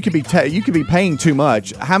 you know, you could be paying too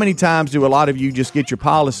much. How many times do a lot of you just get your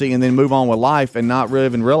policy and then move on with life and not really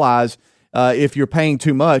even realize if you're paying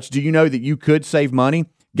too much? Do you know that you could save money?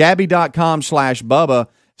 Gabby.com/Bubba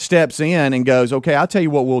steps in and goes, okay, I'll tell you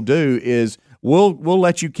what we'll do is we'll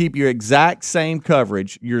let you keep your exact same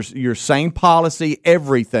coverage, your same policy,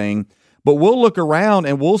 everything. But we'll look around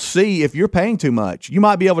and we'll see if you're paying too much. You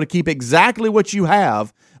might be able to keep exactly what you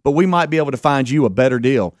have, but we might be able to find you a better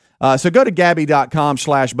deal. So go to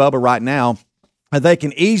Gabby.com/Bubba right now. They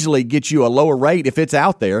can easily get you a lower rate if it's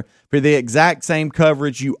out there for the exact same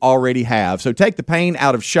coverage you already have. So take the pain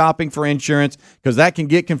out of shopping for insurance because that can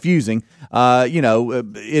get confusing.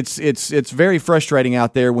 It's very frustrating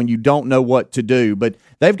out there when you don't know what to do. But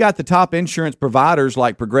they've got the top insurance providers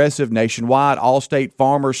like Progressive, Nationwide, Allstate,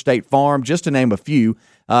 Farmers, State Farm, just to name a few.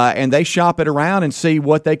 And they shop it around and see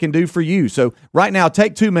what they can do for you. So right now,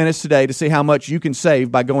 take 2 minutes today to see how much you can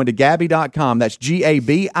save by going to Gabby.com. That's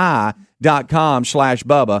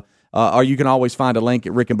GABI.com/Bubba. Or you can always find a link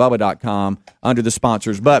at rickandbubba.com under the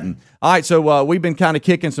sponsors button. All right, so we've been kind of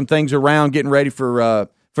kicking some things around, getting ready for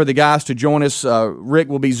the guys to join us. Rick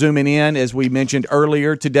will be zooming in, as we mentioned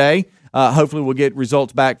earlier today. Hopefully we'll get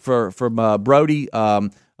results back from Brody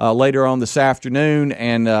later on this afternoon,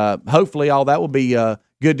 and hopefully all that will be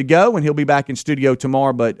good to go, and he'll be back in studio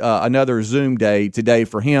tomorrow, but another Zoom day today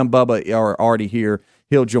for him. Bubba are already here.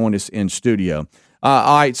 He'll join us in studio.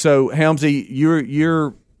 All right, so Helmsy,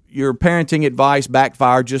 your parenting advice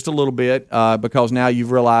backfired just a little bit because now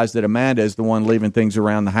you've realized that Amanda is the one leaving things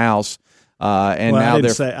around the house. And well, now I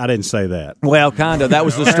didn't say that. Well, kind of. That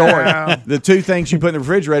was the story. The two things you put in the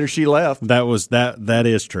refrigerator, she left. That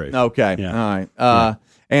is true. Okay. Yeah. All right.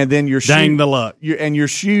 And then your Dang shoe, the luck. your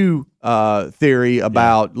shoe theory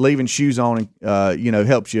about leaving shoes on,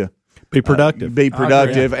 helps you Be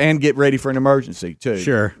productive. And get ready for an emergency too.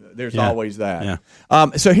 Sure. There's Yeah. always that. Yeah.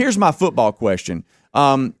 So here's my football question.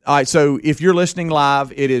 All right, so if you're listening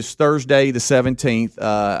live, it is Thursday the 17th.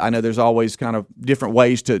 I know there's always kind of different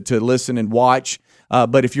ways to listen and watch.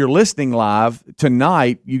 But if you're listening live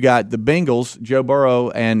tonight, you got the Bengals, Joe Burrow,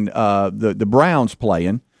 and the Browns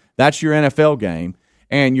playing. That's your NFL game.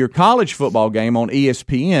 And your college football game on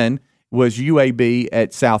ESPN was UAB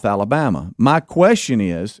at South Alabama. My question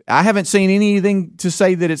is, I haven't seen anything to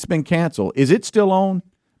say that it's been canceled. Is it still on?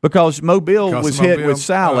 Because Mobile was hit with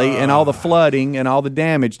Sally and all the flooding and all the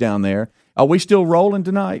damage down there. Are we still rolling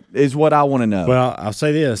tonight is what I want to know. Well, I'll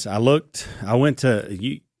say this. I went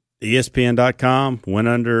to ESPN.com, went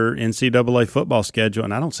under NCAA football schedule,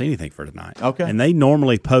 and I don't see anything for tonight. Okay. And they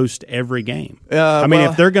normally post every game.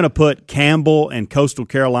 If they're going to put Campbell and Coastal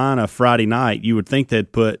Carolina Friday night, you would think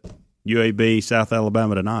they'd put UAB, South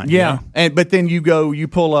Alabama tonight. Yeah. But then you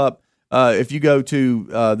pull up, if you go to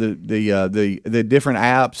the different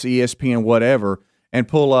apps, ESPN, whatever, and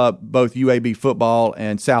pull up both UAB football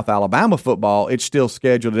and South Alabama football, it's still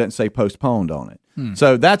scheduled. It doesn't say postponed on it.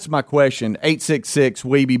 So that's my question.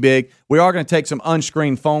 866-WE-BE-BIG. We are going to take some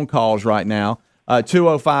unscreened phone calls right now.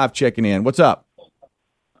 205 checking in. What's up?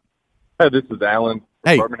 Hey, this is Alan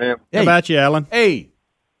from Birmingham. How about you, Alan? Hey.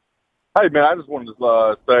 Hey, man, I just wanted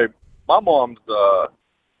to say my mom's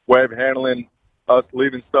way of handling us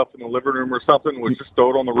leaving stuff in the living room or something was just throw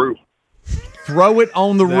it on the roof. Throw it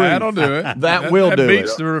on the roof. That'll do it. That will do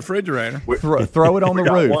beats it. the refrigerator. Throw it on the We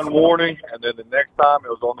got roof. one warning, and then the next time it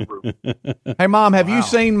was on the roof. Hey, Mom, have you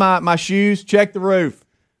seen my shoes? Check the roof.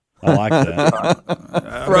 I like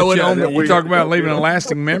that. Throw it on the You talk about leaving a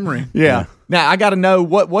lasting memory. Yeah. Now I got to know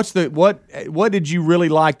what did you really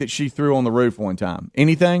like that she threw on the roof one time?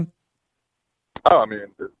 Anything? Oh, I mean,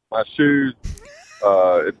 my shoes,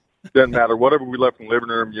 it doesn't matter. Whatever we left in the living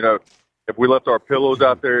room, you know, if we left our pillows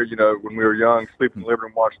out there, you know, when we were young, sleep in the living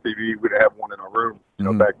room, watch TV, we'd have one in our room, you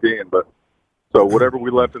know, back then. But so whatever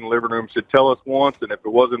we left in the living room should tell us once, and if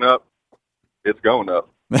it wasn't up, it's going up.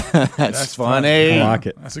 That's funny. I like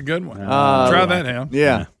it. That's a good one. Try that, Ham.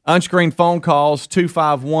 Yeah. Unscreened phone calls,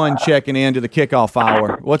 251 checking in to the kickoff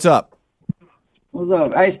hour. What's up? What's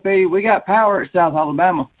up? Hey, Speed, we got power at South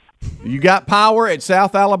Alabama. You got power at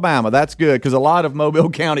South Alabama. That's good because a lot of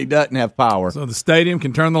Mobile County doesn't have power. So the stadium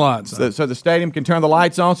can turn the lights on. So the stadium can turn the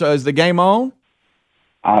lights on. So is the game on?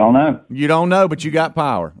 I don't know. You don't know, but you got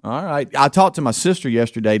power. All right. I talked to my sister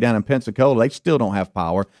yesterday down in Pensacola. They still don't have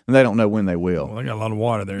power, and they don't know when they will. Well, they got a lot of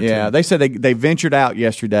water there, Yeah, too. they said they ventured out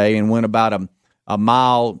yesterday and went about a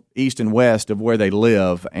mile east and west of where they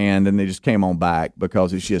live, and then they just came on back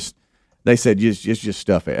because it's just they said it's just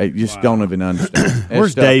stuff. I just don't even understand.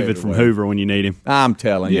 Where's stuff David from everywhere. Hoover when you need him? I'm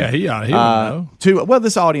telling you. Yeah, he would know. Well,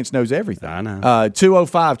 this audience knows everything. I know.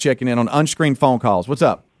 205 checking in on unscreened phone calls. What's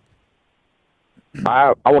up?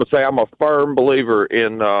 I want to say I'm a firm believer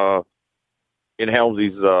in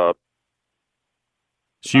Helmsley's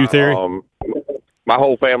Shoe theory? My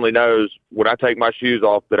whole family knows when I take my shoes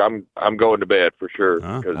off that I'm going to bed for sure.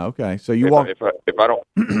 'Cause Okay, so you if walk. if I don't,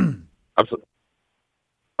 I'm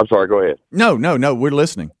sorry. Go ahead. No, we're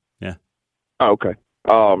listening. Yeah. Oh, okay.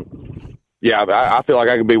 Yeah, I feel like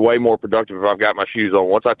I can be way more productive if I've got my shoes on.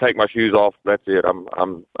 Once I take my shoes off, that's it.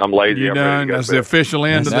 I'm lazy. You're I'm ready done. to go That's to the bed. official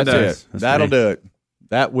end of the day. That's it. That'll do it.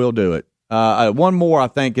 That will do it. One more, I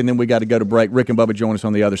think, and then we got to go to break. Rick and Bubba join us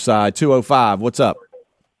on the other side. 205. What's up?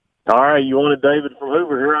 All right, you wanted David from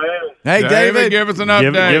Hoover. Here I am. Hey, David. Give us an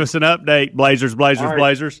update. Give us an update. Blazers. All right.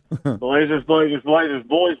 Blazers. Blazers.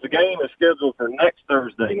 Boys, the game is scheduled for next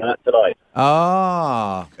Thursday, not tonight.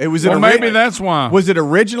 It was. Well, maybe that's why. Was it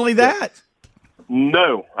originally that?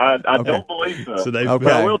 No, I don't believe so. So they've Okay.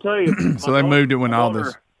 But I will tell you. So they moved it when all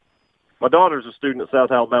this. My daughter's a student at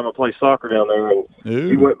South Alabama, plays soccer down there, and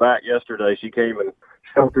she went back yesterday. She came and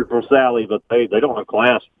sheltered from Sally, but they don't have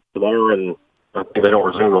class tomorrow, and I think they don't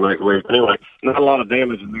resume till next week. Anyway, not a lot of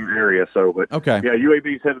damage in their area. So, but Okay. yeah,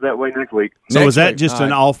 UAB's headed that way next week. So Next was that week. just All an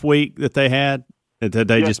right. off week that they had? That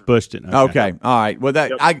they just pushed it? Okay. All right. Well,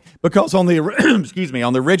 because on the excuse me,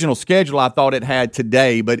 on the original schedule, I thought it had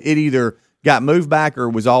today, but it either got moved back or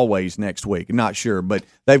was always next week. I'm not sure, but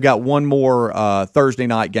they've got one more Thursday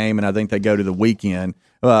night game, and I think they go to the weekend.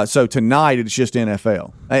 So tonight it's just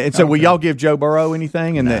NFL. And so, will y'all give Joe Burrow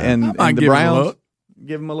anything? And might the give him a Browns look.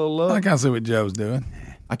 give him a little look. I can't see what Joe's doing.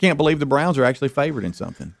 I can't believe the Browns are actually favored in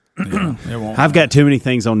something. It won't. I've got too many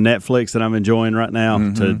things on Netflix that I'm enjoying right now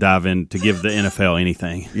to dive in to give the NFL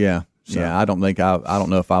anything. Yeah. Yeah, I don't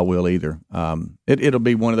know if I will either. It'll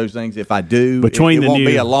be one of those things. If I do, it won't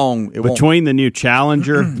be a long. Between the new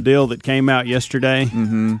Challenger deal that came out yesterday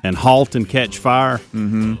and Halt and Catch Fire,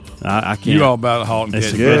 I can't. You all about Halt and It's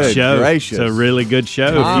Catch a good Good show. gracious. It's a really good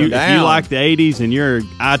show. Calm If you down. like the '80s and you're an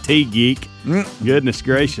IT geek, goodness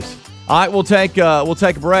gracious. All right, we'll take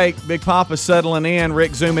a break. Big Papa's settling in.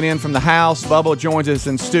 Rick zooming in from the house. Bubba joins us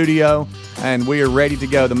in studio, and we are ready to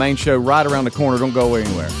go. The main show right around the corner. Don't go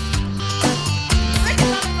anywhere.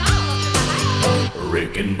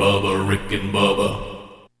 Rick and Bubba, Rick and Bubba.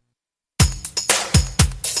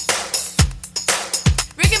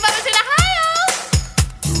 Rick and Bubba's in Ohio.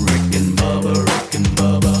 Rick and Bubba, Rick and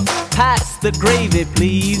Bubba. Pass the gravy,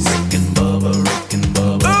 please. Rick and Bubba, Rick and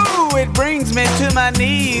Bubba. Ooh, it brings me to my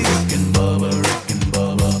knees. Rick and Bubba, Rick and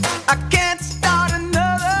Bubba. I can't start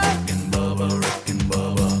another Rick and Bubba, Rick and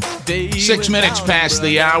Bubba. day. 6 minutes without past a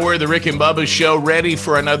the hour, the Rick and Bubba Show, ready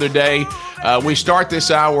for another day. We start this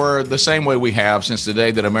hour the same way we have since the day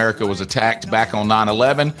that America was attacked back on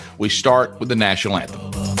 9/11. We start with the national anthem.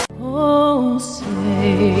 Oh, say,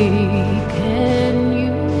 can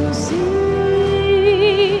you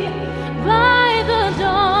see by the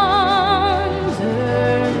dawn's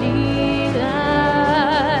early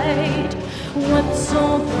light what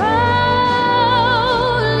so proudly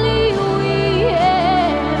we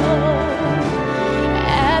hailed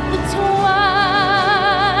at the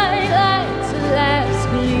twilight's last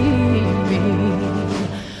gleaming,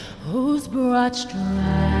 whose broad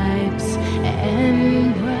stripes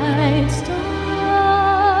and bright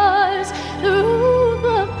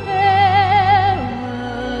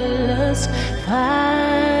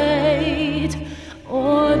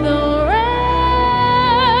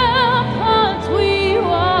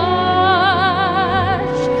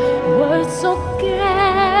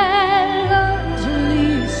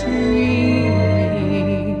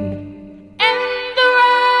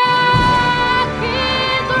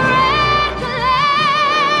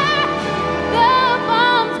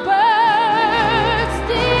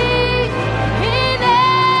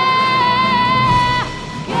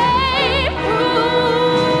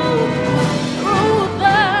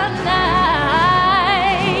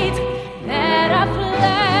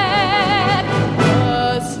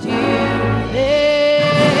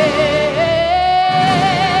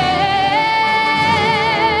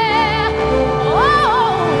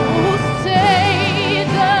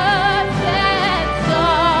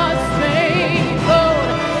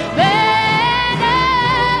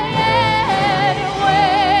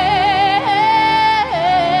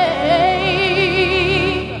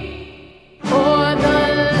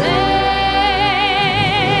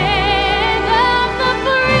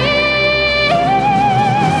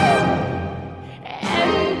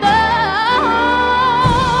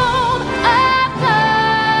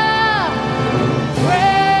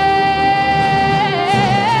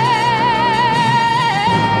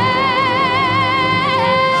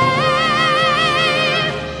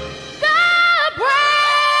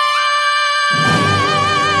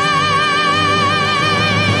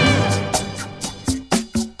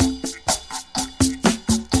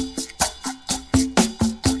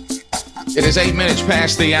It is 8 minutes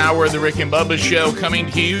past the hour of the Rick and Bubba Show, coming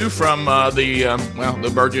to you from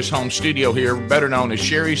the Burgess Home Studio here, better known as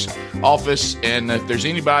Sherry's office. And if there's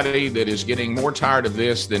anybody that is getting more tired of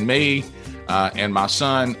this than me and my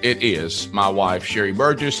son, it is my wife, Sherry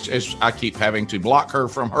Burgess. As I keep having to block her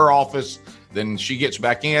from her office, then she gets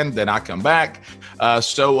back in, then I come back.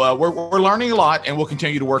 So we're learning a lot, and we'll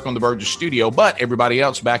continue to work on the Burgess Studio. But everybody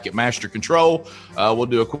else back at Master Control, we'll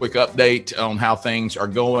do a quick update on how things are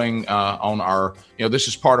going on our, this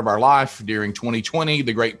is part of our life during 2020,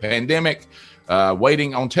 the great pandemic.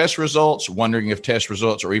 Waiting on test results, wondering if test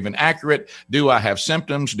results are even accurate. Do I have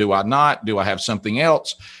symptoms? Do I not? Do I have something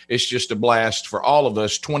else? It's just a blast for all of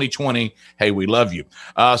us. 2020, hey, we love you.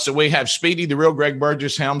 So we have Speedy, the real Greg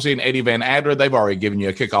Burgess, Helmsy, and Eddie Van Adler. They've already given you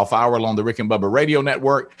a kickoff hour along the Rick and Bubba Radio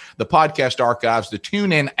Network, the podcast archives, the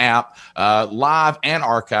TuneIn app, live and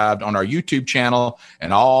archived on our YouTube channel,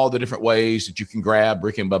 and all the different ways that you can grab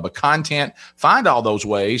Rick and Bubba content. Find all those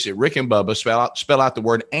ways at Rick and Bubba, spell out the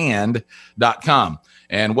word and.com.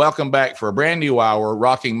 And welcome back for a brand new hour,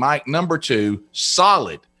 rocking mic number 2,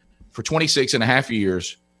 solid for 26 and a half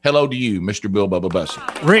years. Hello to you, Mr. Bill Bubba Bussey.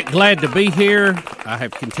 Rick, glad to be here. I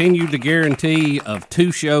have continued the guarantee of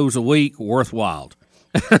 2 shows a week worthwhile.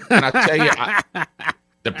 And I tell you,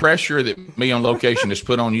 the pressure that me on location has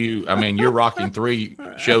put on you, I mean, you're rocking 3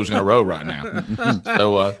 shows in a row right now.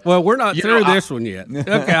 So, well, we're not through this one yet. Okay,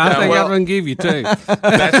 I think I'm going to give you 2.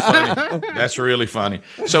 That's funny. That's really funny.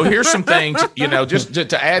 So here's some things, just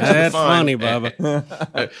to add to the fun. That's funny,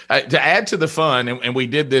 Bubba. To add to the fun, and we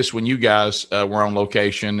did this when you guys were on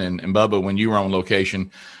location, and Bubba, when you were on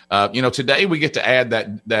location. Today we get to add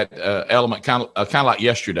that element kind of like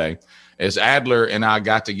yesterday, as Adler and I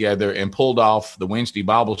got together and pulled off the Wednesday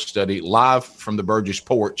Bible study live from the Burgess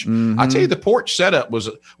porch. Mm-hmm. I tell you, the porch setup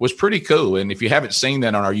was pretty cool. And if you haven't seen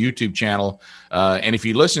that on our YouTube channel, and if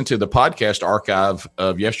you listen to the podcast archive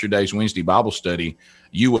of yesterday's Wednesday Bible study,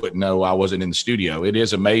 you wouldn't know I wasn't in the studio. It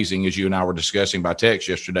is amazing, as you and I were discussing by text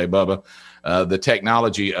yesterday, Bubba, the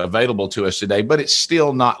technology available to us today, but it's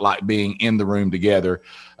still not like being in the room together.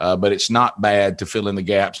 But it's not bad to fill in the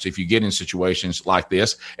gaps if you get in situations like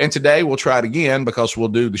this. And today we'll try it again, because we'll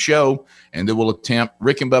do the show and then we'll attempt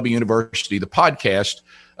Rick and Bubba University, the podcast,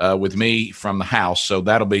 with me from the house. So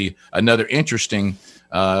that'll be another interesting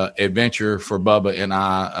adventure for Bubba and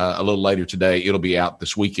I a little later today. It'll be out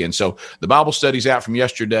this weekend. So the Bible study's out from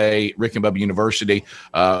yesterday, Rick and Bubba University.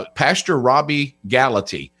 Pastor Robbie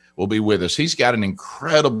Gallaty will be with us. He's got an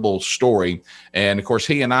incredible story. And of course,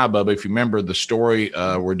 he and I, Bubba, if you remember the story,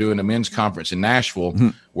 we're doing a men's conference in Nashville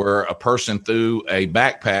where a person threw a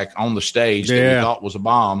backpack on the stage that we thought was a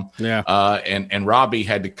bomb. Yeah. And Robbie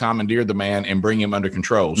had to commandeer the man and bring him under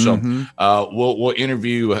control. So we'll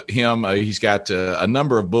interview him. He's got a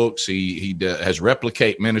number of books. He has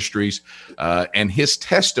Replicate Ministries, and his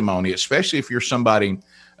testimony, especially if you're somebody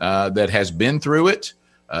that has been through it,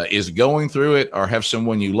 is going through it, or have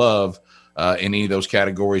someone you love in any of those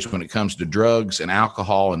categories when it comes to drugs and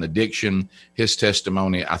alcohol and addiction. His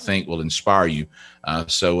testimony, I think, will inspire you.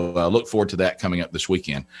 So look forward to that coming up this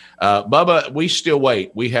weekend. Bubba, we still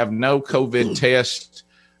wait. We have no COVID test.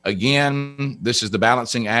 Again, this is the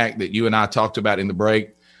balancing act that you and I talked about in the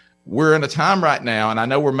break. We're in a time right now, and I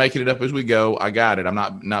know we're making it up as we go. I got it.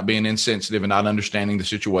 I'm not being insensitive and not understanding the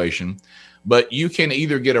situation. But you can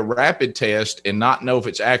either get a rapid test and not know if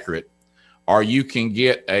it's accurate, or you can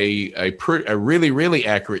get a really, really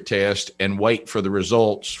accurate test and wait for the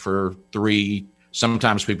results for 3.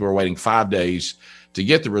 Sometimes people are waiting 5 days to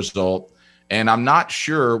get the result. And I'm not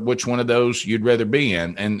sure which one of those you'd rather be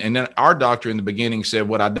in. And then our doctor in the beginning said,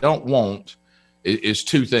 what I don't want is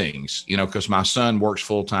 2 things, because my son works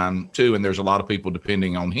full time too. And there's a lot of people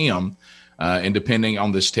depending on him. And depending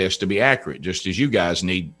on this test to be accurate, just as you guys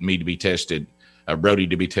need me to be tested, Brody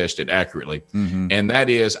to be tested accurately. Mm-hmm. And that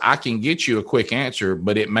is, I can get you a quick answer,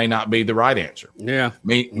 but it may not be the right answer. Yeah.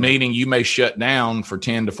 Meaning you may shut down for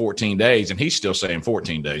 10 to 14 days. And he's still saying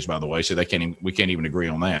 14 days, by the way. So we can't even agree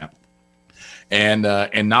on that. And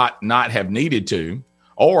not have needed to,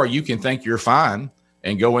 or you can think you're fine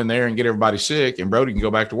and go in there and get everybody sick, and Brody can go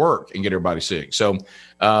back to work and get everybody sick.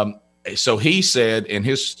 So he said, in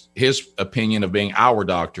his opinion of being our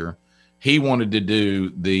doctor, he wanted to do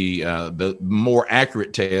the more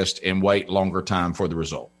accurate test and wait longer time for the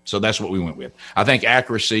result. So that's what we went with. I think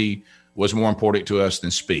accuracy was more important to us than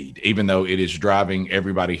speed, even though it is driving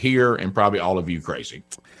everybody here and probably all of you crazy.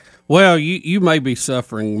 Well, you may be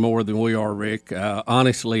suffering more than we are, Rick.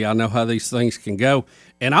 Honestly, I know how these things can go.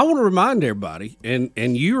 And I want to remind everybody,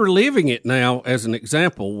 and you are living it now as an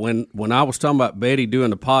example. When I was talking about Betty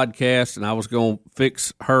doing the podcast, and I was going to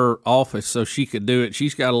fix her office so she could do it.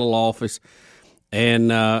 She's got a little office,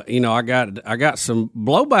 and I got some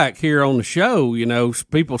blowback here on the show.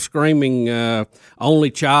 People screaming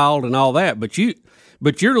 "only child" and all that. But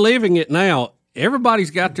you're living it now.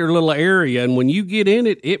 Everybody's got their little area, and when you get in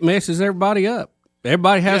it, it messes everybody up.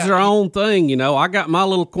 Everybody has their own thing, I got my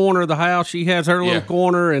little corner of the house. She has her little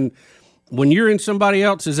corner, and when you're in somebody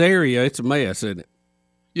else's area, it's a mess, isn't it?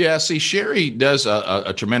 Yeah, see, Sherry does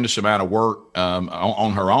a tremendous amount of work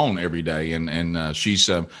on her own every day, and she's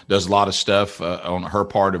does a lot of stuff on her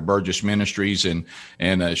part of Burgess Ministries,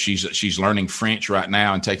 and she's learning French right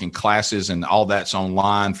now and taking classes, and all that's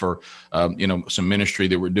online for some ministry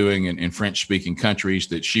that we're doing in French-speaking countries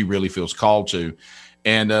that she really feels called to.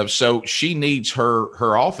 And so she needs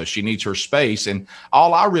her office. She needs her space. And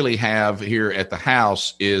all I really have here at the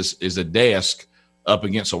house is a desk up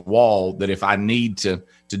against a wall that if I need to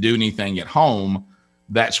do anything at home,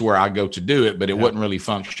 that's where I go to do it. But it wouldn't really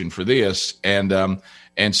function for this.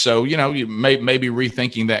 And so, you may be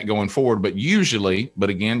rethinking that going forward. But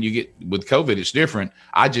again, you get with COVID, it's different.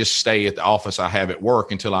 I just stay at the office I have at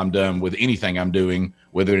work until I'm done with anything I'm doing,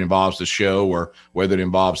 whether it involves the show or whether it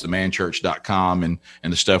involves themanchurch.com and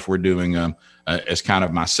the stuff we're doing as kind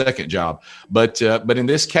of my second job. But in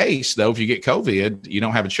this case, though, if you get COVID, you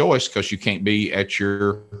don't have a choice because you can't be at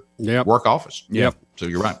your work office. Yep. So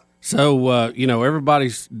you're right. So,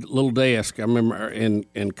 everybody's little desk. I remember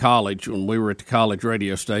in college when we were at the college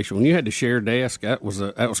radio station, when you had to share desk, that was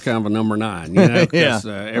kind of a number 9, because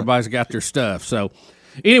everybody's got their stuff. So,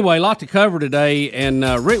 anyway, a lot to cover today. And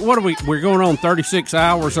Rick, we're going on 36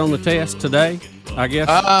 hours on the test today, I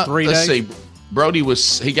guess, 3 days? Let's see. Brody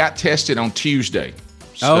he got tested on Tuesday.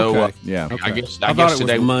 So, okay. I guess I thought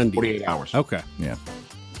today it was Monday. 48 hours. Okay. Yeah.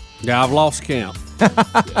 Yeah, I've lost count.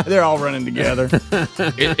 They're all running together.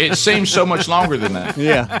 It seems so much longer than that.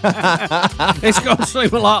 Yeah. It's going to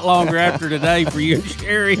seem a lot longer after today for you and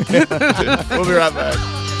Sherry. We'll be right back.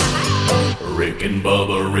 Rick and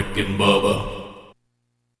Bubba, Rick and Bubba.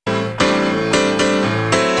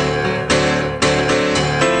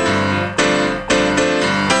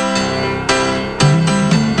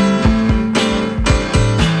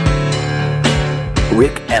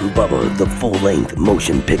 Rick and Bubba, the full-length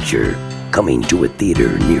motion picture, coming to a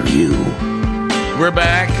theater near you. We're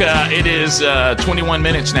back. It is 21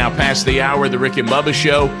 minutes now past the hour of the Rick and Bubba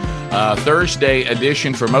Show. Thursday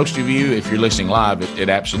edition for most of you. If you're listening live, it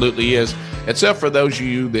absolutely is. Except for those of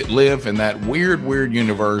you that live in that weird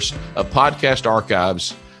universe of podcast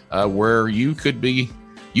archives where you could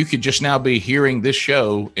just now be hearing this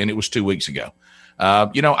show and it was 2 weeks ago.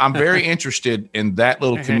 I'm very interested in that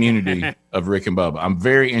little community of Rick and Bubba. I'm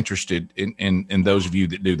very interested in those of you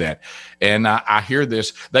that do that. And I hear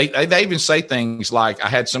this. They even say things like, I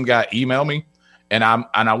had some guy email me and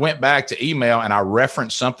I went back to email and I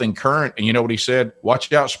referenced something current. And you know what he said?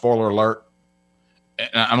 Watch out, spoiler alert. And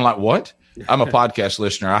I'm like, what? I'm a podcast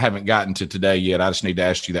listener. I haven't gotten to today yet. I just need to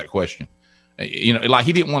ask you that question. Like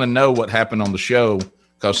he didn't want to know what happened on the show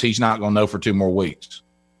because he's not going to know for 2 more weeks.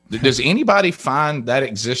 Does anybody find that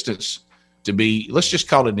existence to be, let's just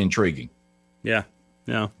call it intriguing? Yeah,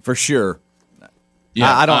 for sure.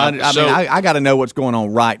 Yeah, I got to know what's going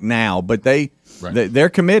on right now, but they're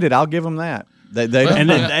committed. I'll give them that.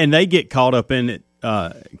 And they get caught up in it,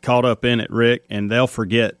 Rick, and they'll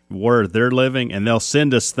forget where they're living, and they'll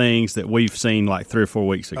send us things that we've seen like 3 or 4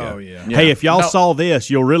 weeks ago. Oh, yeah. Hey, if y'all saw this,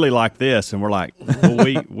 you'll really like this. And we're like,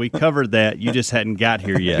 well, we covered that. You just hadn't got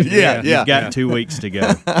here yet. You've got 2 weeks to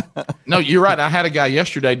go. No, you're right. I had a guy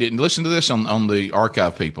yesterday, didn't listen to this on the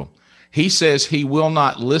archive people. He says he will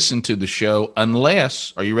not listen to the show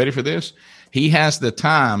unless, are you ready for this? He has the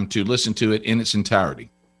time to listen to it in its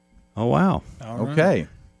entirety. Oh, wow. Okay.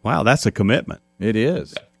 Wow, that's a commitment. It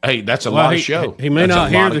is. Hey, that's a lot of show. He may not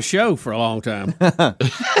hear the show for a long time. All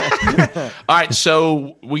right,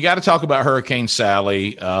 so we got to talk about Hurricane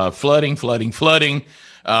Sally, flooding, power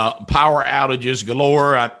outages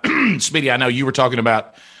galore. Speedy, I know you were talking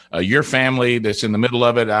about your family that's in the middle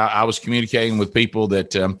of it. I was communicating with people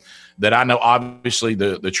that I know. Obviously,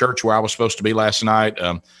 the church where I was supposed to be last night.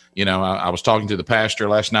 I was talking to the pastor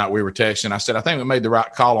last night. We were texting. I said, I think we made the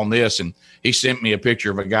right call on this. And he sent me a picture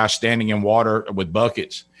of a guy standing in water with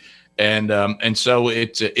buckets. And so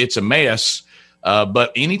it's a mess.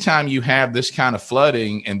 But anytime you have this kind of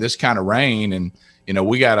flooding and this kind of rain, and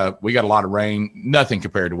we got a lot of rain, nothing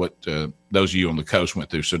compared to what those of you on the coast went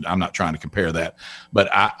through. So I'm not trying to compare that, but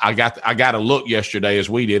I got a look yesterday, as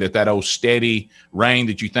we did, at that old steady rain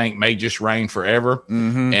that you think may just rain forever,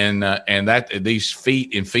 and that these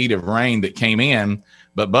feet and feet of rain that came in.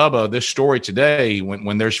 But Bubba, this story today,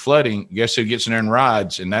 when there's flooding, guess who gets in there and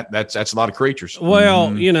rides? And that's a lot of creatures.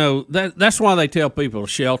 Well, that's why they tell people to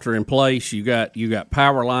shelter in place. You got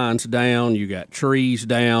power lines down, you got trees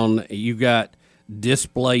down, you got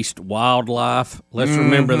displaced wildlife. Let's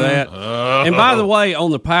remember that. And by the way,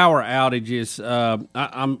 on the power outages,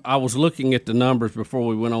 I was looking at the numbers before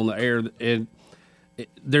we went on the air, and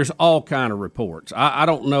there's all kind of reports. I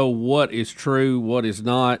don't know what is true, what is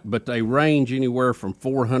not, but they range anywhere from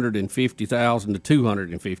 450,000 to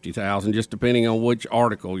 250,000, just depending on which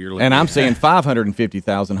article you're looking at. And I'm seeing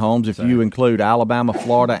 550,000 homes if you include Alabama,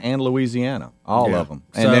 Florida, and Louisiana, all of them.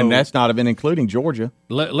 And then that's not even including Georgia.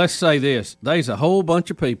 Let's say this. There's a whole bunch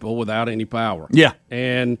of people without any power. Yeah.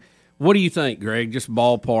 And what do you think, Greg, just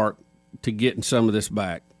ballpark to getting some of this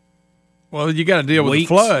back? Well, you got to deal with Weeks.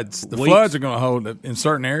 the floods. The floods are going to hold it in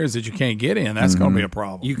certain areas that you can't get in. That's going to be a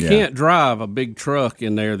problem. You can't drive a big truck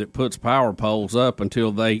in there that puts power poles up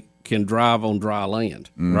until they can drive on dry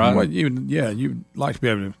land, right? Well, you'd like to be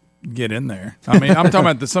able to get in there. I mean, I'm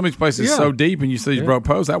talking about some of these places so deep, and you see these broke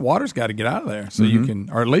poles. That water's got to get out of there, so you can,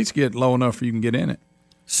 or at least get low enough where you can get in it.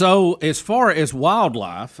 So, as far as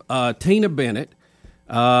wildlife, Tina Bennett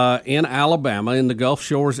in Alabama, in the Gulf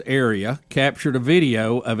Shores area, captured a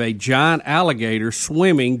video of a giant alligator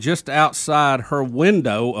swimming just outside her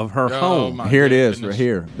window of her home. Here it is, right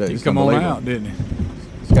here. He come on out, didn't he?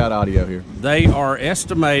 It's got audio here. They are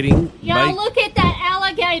estimating. Y'all look at that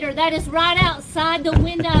alligator. That is right outside the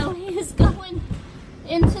window. He is going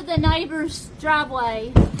into the neighbor's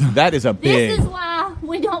driveway. That is a big. This is why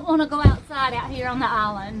we don't want to go outside out here on the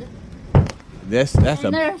island. That's And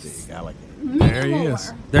a there's big alligator. There he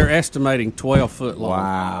is. They're estimating 12 foot long.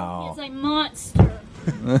 Wow. It's a monster.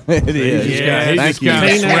 It is. He's Thank you.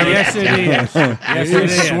 Yes, it is. Yes, it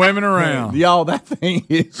He's is. swimming around. Y'all, that thing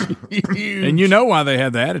is huge. And you know why they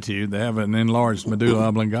have the attitude. They have an enlarged medulla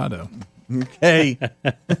oblongata. Okay.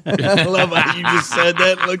 I love how you just said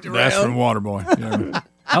that and looked around. That's from Waterboy. Yeah.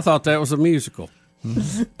 I thought that was a musical.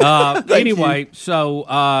 Anyway,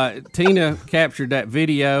 so Tina captured that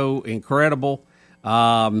video. Incredible.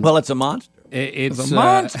 Well, it's a monster. It's a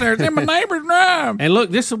monster. It's in my neighbor's drive. And look,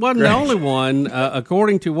 this wasn't the only one.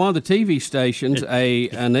 According to one of the TV stations,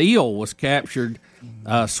 an eel was captured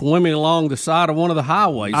swimming along the side of one of the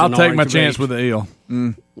highways. I'll in take my Orange chance Beach. with the eel.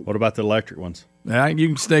 What about the electric ones? Yeah, you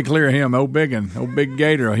can stay clear of him. Old big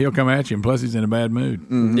gator. He'll come at you, and plus he's in a bad mood.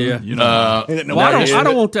 Yeah. You know. Well, I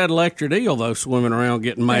don't want that electric eel, though, swimming around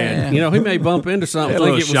getting mad. Yeah. He may bump into something, A think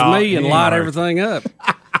it little was shock. me, and He light ain't everything up.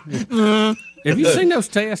 Have you seen those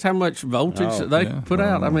tests, how much voltage that they put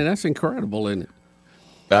out? I mean, that's incredible, isn't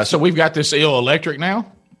it? So we've got this eel electric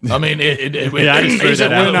now. I mean, I just threw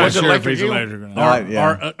that out. We're not was it sure if electric he's eel? electric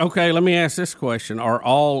or not. Okay, let me ask this question: are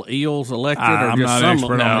all eels electric, or I'm just not some? an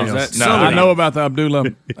expert on is eels. that some I of know them? about the Abdullah.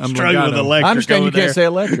 Struggle with electric. I understand you over can't there. say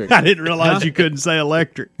electric. I didn't realize you couldn't say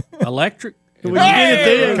electric. Electric. When you get it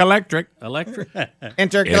there. Electric. Electric.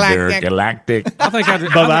 Intergalactic. I think I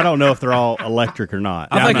just, But I don't know if they're all electric or not.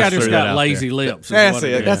 I think I'm I not just sure that got out lazy there. lips. is That's what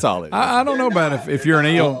it. is. That's all it is. I don't know about if you're an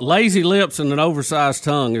eel. Lazy lips and an oversized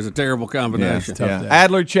tongue is a terrible combination. Yeah.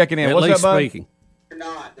 Adler checking in. At What's least up, bud? speaking.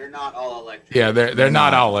 They're not all electric. Yeah, they're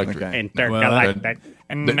not all electric. Okay.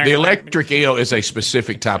 The electric eel is a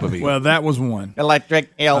specific type of eel. Well, that was one. Electric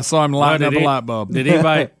eel. I saw him lighting up a light bulb. Did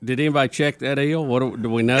anybody check that eel? What do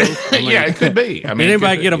we know? Yeah, it could be. I mean, Did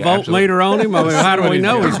anybody it could get a be, voltmeter on him? I mean, how do we Somebody's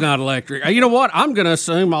know got he's not electric? You know what? I'm going to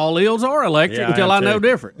assume all eels are electric Yeah, until I am know too.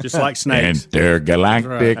 different. Just like snakes.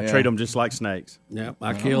 Intergalactic. I treat them just like snakes. Yeah,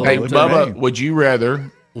 I killed Hey, them. Bubba, would you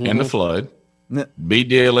rather in the flood be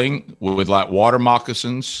dealing with like water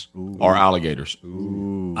moccasins or alligators?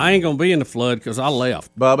 I ain't going to be in the flood because I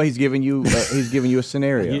left. Bubba, he's giving you a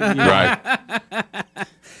scenario. Right.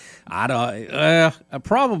 I don't.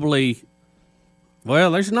 Probably.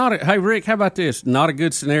 Well, there's not a. Hey, Rick, how about this? Not a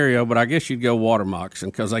good scenario, but I guess you'd go water moccasin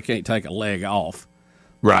because they can't take a leg off.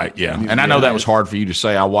 Right, yeah. And I know that was hard for you to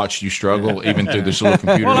say. I watched you struggle even through this little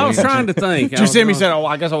computer. Well, I was trying to think. Jimmy said, "Oh,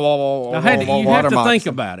 I guess I'll you have to think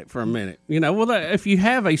about it for a minute. If you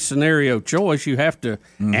have a scenario choice, you have to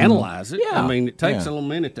analyze it. Yeah. I mean, it takes Yeah. a little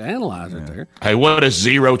minute to analyze it there. Hey, what a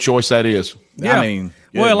zero choice that is. Yeah. I mean,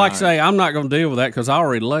 well, like I say, I'm not going to deal with that because I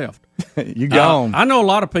already left. you gone. I know a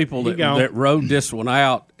lot of people that gone. rode this one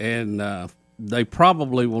out, and they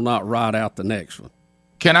probably will not ride out the next one.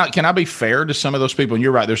 Can I be fair to some of those people? And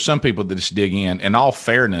you're right. There's some people that just dig in. In all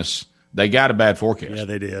fairness, they got a bad forecast. Yeah,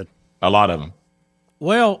 they did. A lot of them.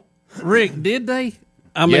 Well, Rick, did they?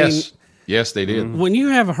 I Yes, they did. When you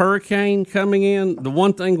have a hurricane coming in, the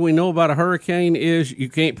one thing we know about a hurricane is you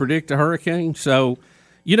can't predict a hurricane. So,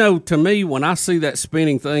 to me, when I see that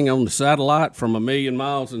spinning thing on the satellite from 1,000,000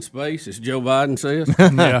 miles in space, as Joe Biden says,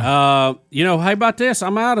 hey, about this,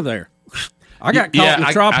 I'm out of there. I got caught in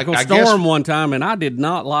a tropical storm one time, and I did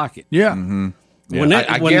not like it. Yeah.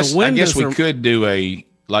 I guess we could do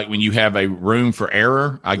like when you have a room for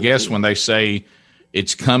error, I guess when they say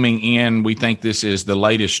it's coming in, we think this is the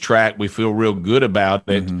latest track, we feel real good about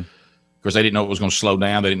it because they didn't know it was going to slow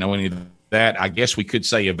down. They didn't know any of that. I guess we could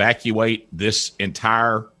say evacuate this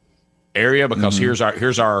entire area because here's our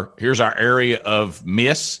area of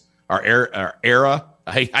miss, our era.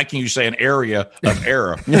 Hey, how can you say an area of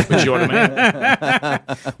error? But you know what I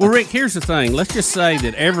mean? Well, Rick, here's the thing. Let's just say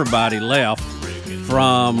that everybody left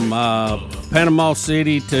from Panama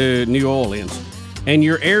City to New Orleans, and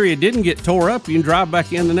your area didn't get tore up. You can drive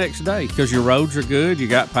back in the next day because your roads are good. You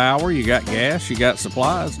got power. You got gas. You got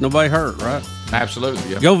supplies. Nobody hurt, right?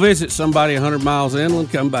 Absolutely. Yeah. Go visit somebody 100 miles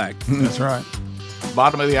inland. Come back. That's right.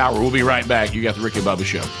 Bottom of the hour. We'll be right back. You got the Rick and Bubba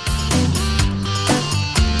Show.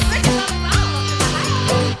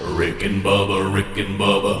 Rick and Bubba, Rick and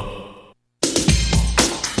Bubba.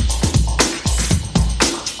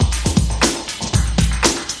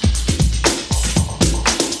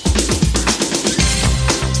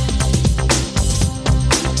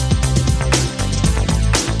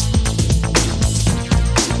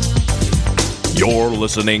 You're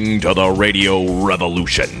listening to the Radio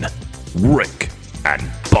Revolution. Rick and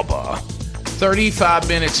Bubba. 35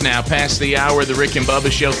 minutes now past the hour of the Rick and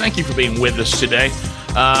Bubba Show. Thank you for being with us today.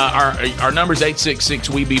 Our number is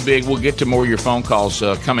 866-WE-BE-BIG. We'll get to more of your phone calls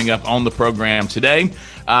coming up on the program today.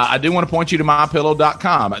 I do want to point you to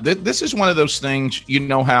MyPillow.com. This is one of those things,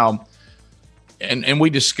 how, and we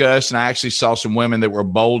discussed, and I actually saw some women that were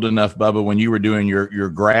bold enough, Bubba, when you were doing your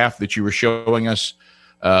graph that you were showing us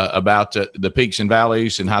about the peaks and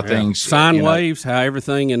valleys and how things. Sine waves, how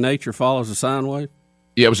everything in nature follows a sine wave.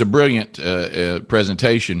 Yeah, it was a brilliant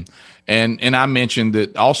presentation. And I mentioned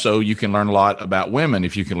that also you can learn a lot about women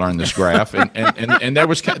if you can learn this graph. and there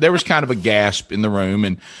was kind of a gasp in the room.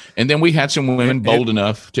 And then we had some women bold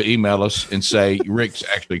enough to email us and say, Rick's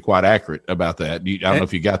actually quite accurate about that. I don't know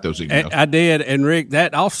if you got those emails. I did. And Rick,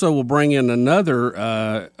 that also will bring in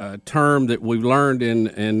another term that we've learned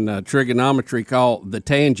in trigonometry called the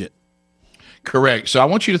tangent. Correct. So I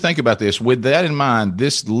want you to think about this. With that in mind,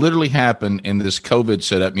 this literally happened in this COVID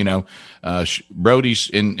setup. Brody's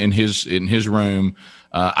in his room.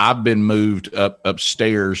 I've been moved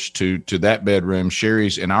upstairs to that bedroom.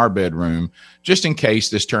 Sherry's in our bedroom, just in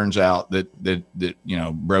case this turns out that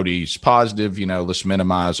Brody's positive. Let's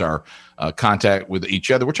minimize our contact with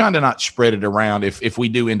each other. We're trying to not spread it around if we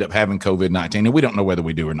do end up having COVID-19, and we don't know whether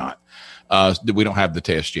we do or not. We don't have the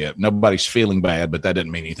test yet. Nobody's feeling bad, but that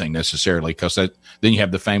doesn't mean anything necessarily because then you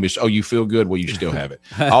have the famous, oh, you feel good? Well, you still have it.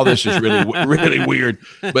 All this is really, really weird.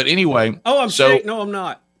 But anyway. Oh, I'm sick. No, I'm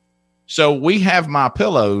not. So we have my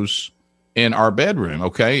pillows in our bedroom,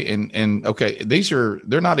 okay? And okay,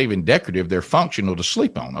 they're not even decorative. They're functional to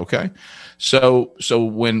sleep on, okay? So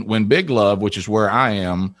when Big Love, which is where I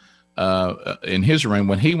am, in his room,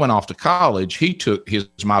 when he went off to college, he took his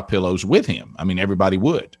my pillows with him. I mean, everybody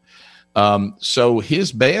would. So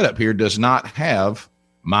his bed up here does not have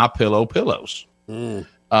my pillows.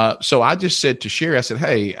 So I just said to Sherry, I said,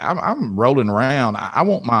 hey, I'm rolling around. I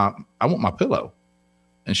want my pillow.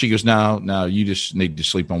 And she goes, no, you just need to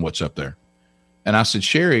sleep on what's up there. And I said,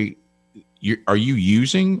 Sherry, are you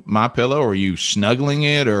using my pillow? Or are you snuggling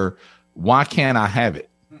it? Or why can't I have it?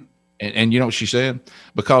 And you know what she said?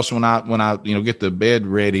 Because when I get the bed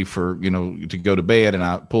ready for, to go to bed and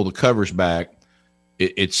I pull the covers back,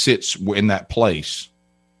 it sits in that place.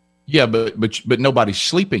 Yeah, but nobody's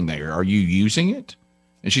sleeping there. Are you using it?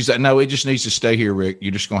 And she said, no, it just needs to stay here, Rick.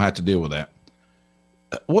 You're just going to have to deal with that.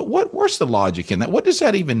 What's the logic in that? What does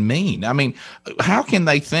that even mean? I mean, how can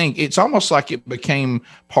they think? It's almost like it became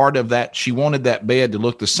part of that. She wanted that bed to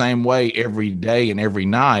look the same way every day and every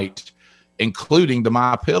night, including the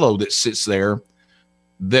my pillow that sits there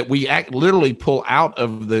that we literally pull out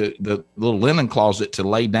of the little linen closet to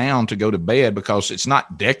lay down to go to bed because it's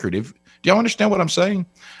not decorative. Do y'all understand what I'm saying?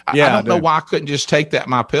 Yeah, I don't know why I couldn't just take that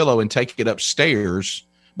my pillow and take it upstairs,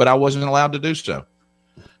 but I wasn't allowed to do so.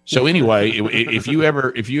 So anyway, if you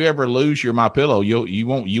ever lose your MyPillow,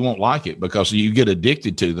 you won't like it because you get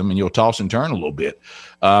addicted to them and you'll toss and turn a little bit.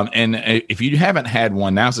 And if you haven't had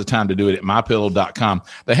one, now's the time to do it at MyPillow.com.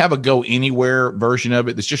 They have a Go Anywhere version of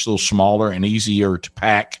it that's just a little smaller and easier to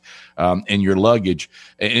pack in your luggage.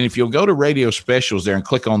 And if you'll go to Radio Specials there and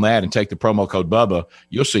click on that and take the promo code Bubba,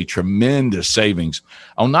 you'll see tremendous savings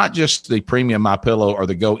on not just the premium MyPillow or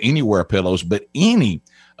the Go Anywhere pillows, but any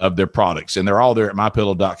of their products. And they're all there at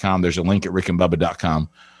MyPillow.com. There's a link at RickandBubba.com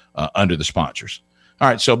under the sponsors. All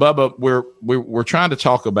right, so Bubba, we're trying to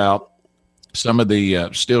talk about some of the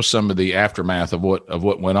aftermath of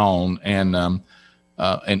what went on, and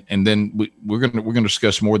then we're going to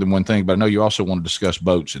discuss more than one thing. But I know you also want to discuss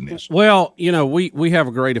boats in this. Well, we have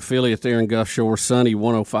a great affiliate there in Gulf Shores, Sunny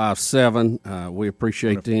 105.7. We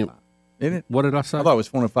appreciate them. Isn't it? What did I say? I thought it was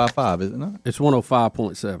 105.5, is it not? It's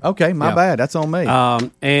 105.7. Okay, my bad. That's on me.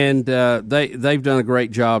 And they've done a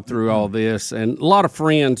great job through all this, and a lot of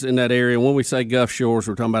friends in that area. When we say Gulf Shores,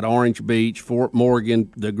 we're talking about Orange Beach, Fort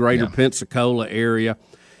Morgan, the greater Pensacola area.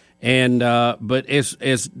 And but as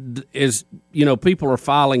people are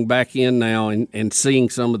filing back in now and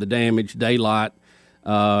seeing some of the damage, daylight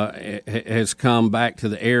has come back to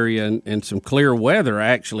the area and some clear weather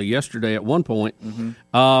actually yesterday at one point.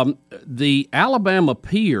 The Alabama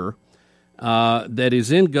Pier that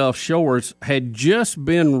is in Gulf Shores had just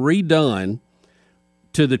been redone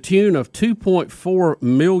to the tune of $2.4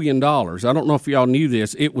 million. I don't know if y'all knew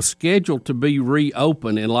this. It was scheduled to be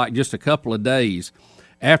reopened in like just a couple of days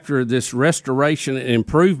after this restoration and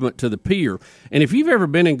improvement to the pier. And if you've ever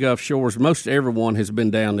been in Gulf Shores, most everyone has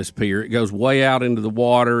been down this pier. It goes way out into the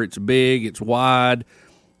water. It's big. It's wide.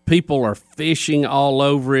 People are fishing all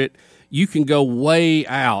over it. You can go way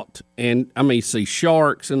out and, see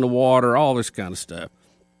sharks in the water, all this kind of stuff.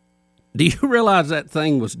 Do you realize that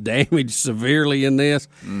thing was damaged severely in this?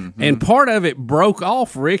 Mm-hmm. And part of it broke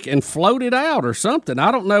off, Rick, and floated out or something.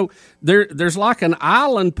 I don't know. There's like an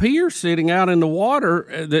island pier sitting out in the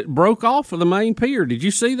water that broke off of the main pier. Did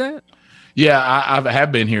you see that? Yeah, I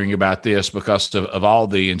have been hearing about this because of all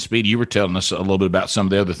the, and Speedy, you were telling us a little bit about some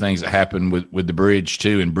of the other things that happened with the bridge,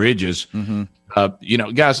 too, and bridges. Mm-hmm.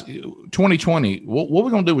 Guys, 2020, what are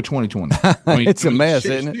we going to do with 2020? It's a mess,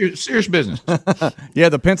 isn't it? Serious business. Yeah,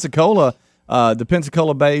 the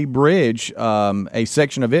Pensacola Bay Bridge, a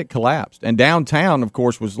section of it collapsed. And downtown, of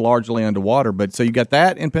course, was largely underwater. But so you got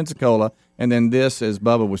that in Pensacola, and then this, as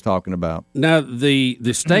Bubba was talking about. Now,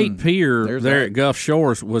 the state pier there at Gulf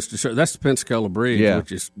Shores was that's the Pensacola Bridge,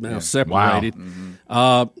 which is now separated.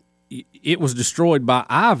 Wow. Mm-hmm. It was destroyed by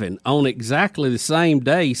Ivan on exactly the same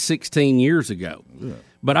day 16 years ago. Yeah.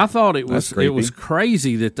 But I thought it was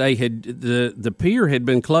crazy that they had the pier had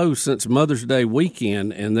been closed since Mother's Day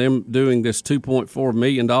weekend, and them doing this $2.4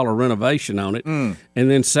 million renovation on it, and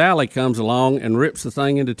then Sally comes along and rips the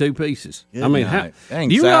thing into two pieces. Good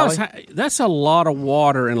do you realize that's a lot of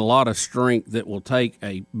water and a lot of strength that will take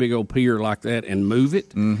a big old pier like that and move it?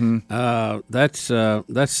 Mm-hmm.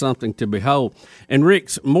 That's something to behold. And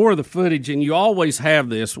Rick's more of the footage, and you always have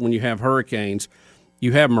this when you have hurricanes.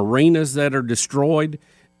 You have marinas that are destroyed,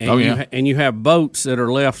 and you have boats that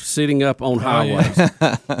are left sitting up on highways.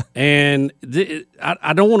 And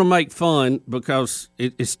I don't want to make fun because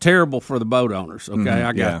it's terrible for the boat owners, okay? Mm-hmm.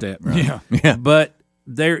 I got that. Right. Yeah. But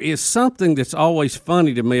there is something that's always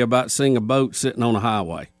funny to me about seeing a boat sitting on a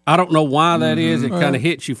highway. I don't know why that is. It kind of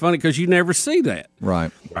hits you funny because you never see that.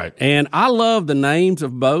 Right. And I love the names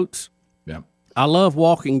of boats. I love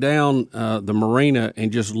walking down the marina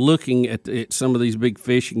and just looking at some of these big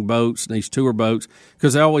fishing boats and these tour boats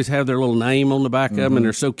because they always have their little name on the back of them, and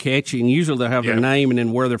they're so catchy. And usually they'll have their name and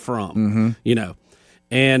then where they're from,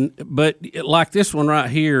 But like this one right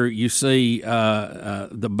here, you see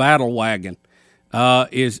the Battle Wagon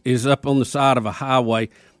is up on the side of a highway.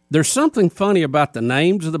 There's something funny about the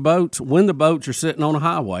names of the boats when the boats are sitting on a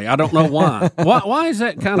highway. I don't know why. Why is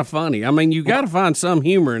that kind of funny? I mean, you got to find some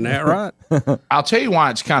humor in that, right? I'll tell you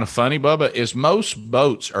why it's kind of funny, Bubba, is most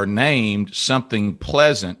boats are named something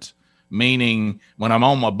pleasant, meaning when I'm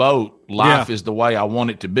on my boat, life is the way I want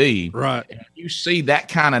it to be. Right. And you see that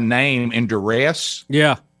kind of name in duress.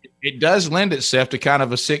 Yeah. It does lend itself to kind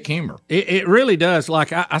of a sick humor. It really does.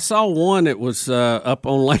 Like I saw one that was up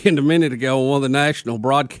on land a minute ago on one of the national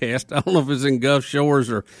broadcasts. I don't know if it was in Gulf Shores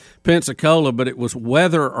or Pensacola, but it was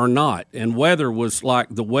Weather or Not. And weather was like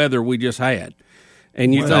the weather we just had.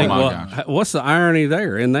 And you think, what's the irony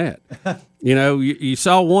there in that? You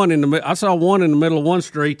saw one I saw one in the middle of one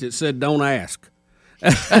street that said, "Don't ask." And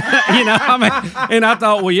I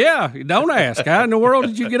thought, well, yeah, don't ask. How in the world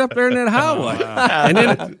did you get up there in that highway?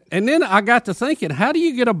 And then I got to thinking, how do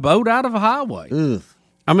you get a boat out of a highway? Ugh.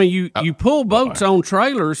 I mean, you pull boats on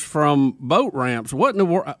trailers from boat ramps. What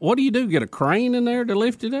do you do? Get a crane in there to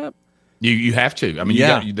lift it up? You have to. I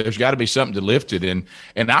mean, there's got to be something to lift it in.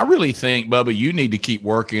 And I really think, Bubba, you need to keep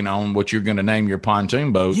working on what you're going to name your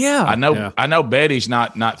pontoon boat. Yeah. I know Betty's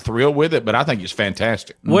not thrilled with it, but I think it's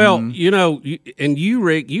fantastic. Well, and you,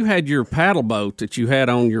 Rick, you had your paddle boat that you had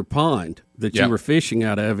on your pond that you were fishing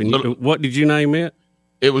out of. And what did you name it?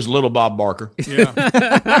 It was Little Bob Barker. Yeah.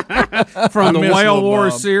 From the Whale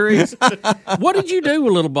War series. What did you do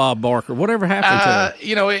with Little Bob Barker? Whatever happened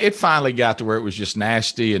to it? It finally got to where it was just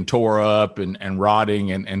nasty and tore up and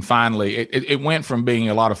rotting. And finally, it went from being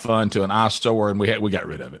a lot of fun to an eyesore, and we got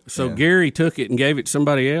rid of it. So Gary took it and gave it to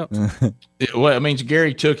somebody else?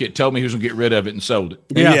 Gary took it, told me he was going to get rid of it, and sold it.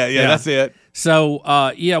 Yeah, that's it. So,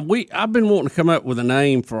 I've been wanting to come up with a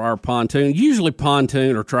name for our pontoon. Usually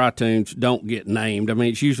pontoon or tritoons don't get named. I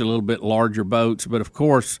mean, it's usually a little bit larger boats, but of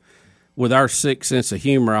course, with our sick sense of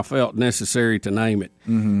humor, I felt necessary to name it.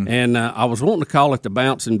 Mm-hmm. And I was wanting to call it the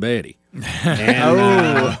Bouncing Betty.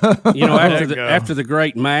 And, after the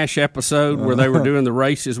great MASH episode where they were doing the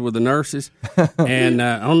races with the nurses, and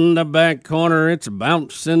on the back corner, it's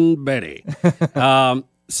Bouncing Betty.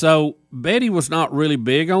 So Betty was not really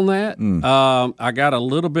big on that. I got a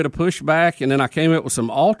little bit of pushback, and then I came up with some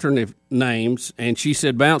alternate names, and she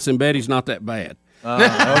said Bouncing Betty's not that bad.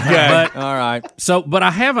 Okay, all right. So, but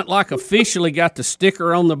I haven't officially got the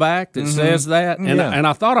sticker on the back that says that, and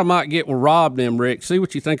I thought I might get with Rob them, Rick. See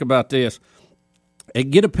what you think about this.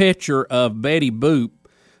 And get a picture of Betty Boop,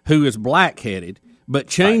 who is black-headed, but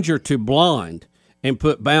change her to blonde. And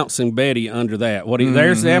put Bouncing Betty under that.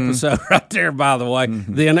 There's the episode right there, by the way.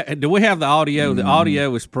 Then, do we have the audio? The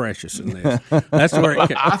audio is precious in this. That's where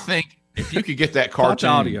I think if you could get that cartoon.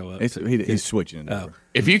 Audio up. He's switching it over.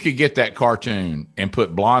 If you could get that cartoon and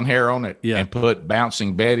put blonde hair on it and put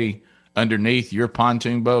Bouncing Betty underneath your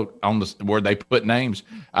pontoon boat where they put names,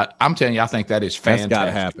 I'm telling you, I think that is fantastic. That's got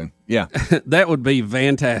to happen. Yeah. That would be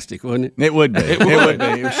fantastic, wouldn't it? It would be. It would be.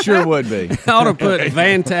 It sure would be. I ought to put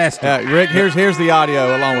fantastic. Rick, here's the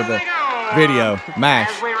audio along with the video. MASH.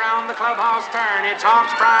 As we round the clubhouse turn, it's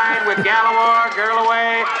Hawks Pride with Gallimore, Girl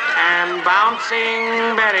Away, and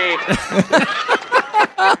Bouncing Betty.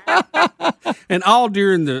 And all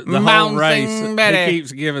during the whole race, Betty. he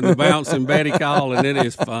keeps giving the Bouncing Betty call, and it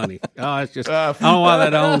is funny. Oh, it's just, I don't know why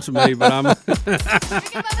that owns me, but I'm...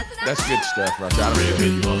 That's good stuff right there.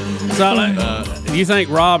 So, do you think,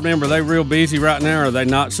 Rob, are they real busy right now, or are they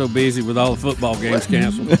not so busy with all the football games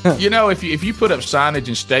canceled? If you put up signage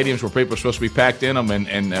in stadiums where people are supposed to be packed in them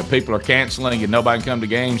and people are canceling and nobody can come to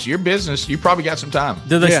games, your business, you probably got some time.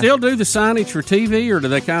 Do they still do the signage for TV, or do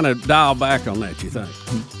they kind of dial back on that, you think?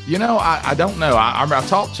 I don't know. I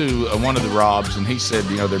talked to one of the Robs, and he said,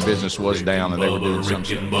 their business was down and they were doing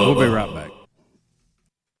something. We'll be right back.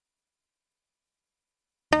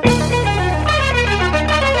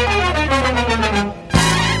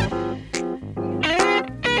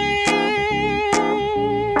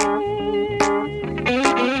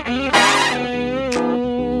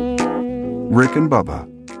 Rick and Bubba,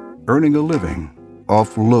 earning a living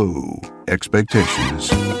off low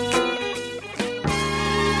expectations.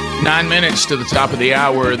 9 minutes to the top of the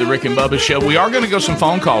hour of the Rick and Bubba Show. We are going to go some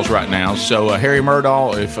phone calls right now. So, Harry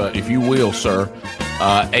Murdahl, if you will, sir,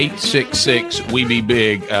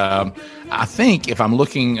 866-WE-BE-BIG. I think if I'm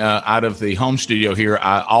looking out of the home studio here,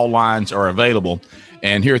 all lines are available.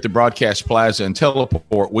 And here at the Broadcast Plaza and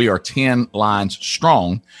Teleport, we are 10 lines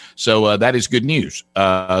strong. So that is good news.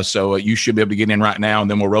 So you should be able to get in right now, and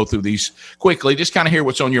then we'll roll through these quickly. Just kind of hear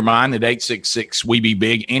what's on your mind at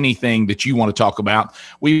 866-WE-BE-BIG. Anything that you want to talk about.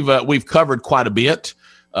 We've covered quite a bit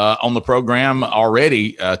on the program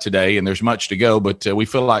already today, and there's much to go. But we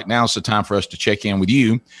feel like now's the time for us to check in with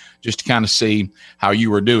you, just to kind of see how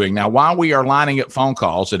you are doing. Now, while we are lining up phone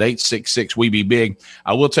calls at 866-WE-BE-BIG,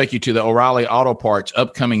 I will take you to the O'Reilly Auto Parts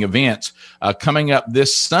upcoming events coming up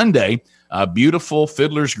this Sunday. Beautiful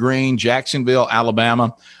Fiddler's Green, Jacksonville,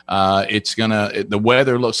 Alabama. The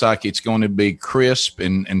weather looks like it's going to be crisp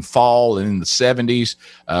and fall and in the 70s.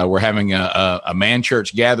 We're having a man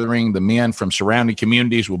church gathering. The men from surrounding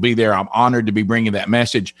communities will be there. I'm honored to be bringing that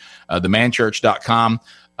message. Themanchurch.com.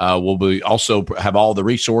 We'll be also have all the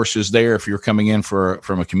resources there. If you're coming in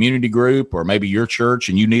from a community group or maybe your church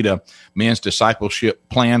and you need a men's discipleship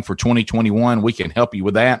plan for 2021, we can help you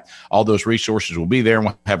with that. All those resources will be there, and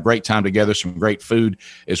we'll have great time together, some great food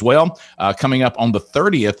as well. Coming up on the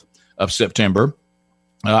 30th of September,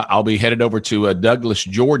 I'll be headed over to Douglas,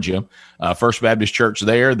 Georgia, First Baptist Church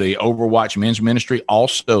there. The Overwatch Men's Ministry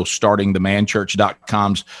also starting the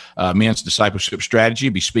manchurch.com's men's discipleship strategy.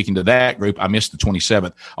 Be speaking to that group. I missed the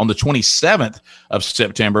 27th. On the 27th of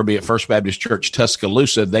September, be at First Baptist Church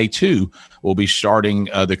Tuscaloosa. They too will be starting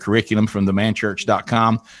the curriculum from the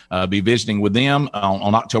manchurch.com. Be visiting with them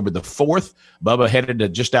on October the 4th. Bubba headed to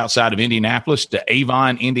just outside of Indianapolis to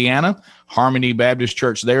Avon, Indiana. Harmony Baptist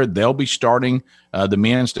Church there. They'll be starting the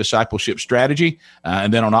men's discipleship strategy.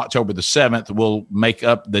 And then on October the 7th, we'll make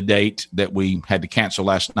up the date that we had to cancel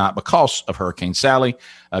last night because of Hurricane Sally,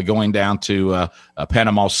 going down to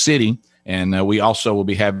Panama City. And we also will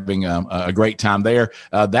be having a great time there.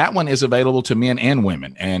 That one is available to men and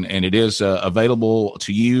women, and it is available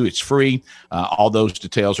to you. It's free. All those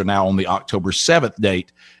details are now on the October 7th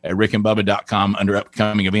date at rickandbubba.com under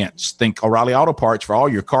upcoming events. Think O'Reilly Auto Parts for all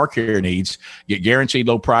your car care needs. Get guaranteed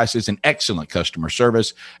low prices and excellent customer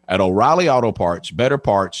service at O'Reilly Auto Parts. Better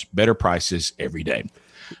parts, better prices every day.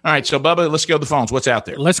 All right, so Bubba, let's go to the phones. What's out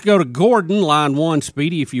there? Let's go to Gordon, line 1,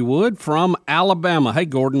 Speedy, if you would, from Alabama. Hey,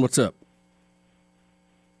 Gordon, what's up?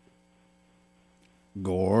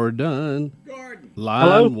 Gordon. Line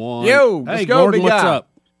Hello? 1. Yo, hey, let's go, Gordon, big what's guy. up?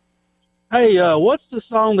 Hey, what's the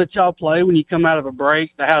song that y'all play when you come out of a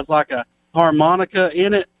break that has like a harmonica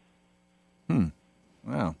in it?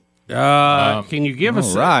 Wow. Can you give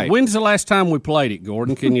us right. when's the last time we played it,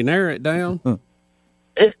 Gordon? Can you narrow it down?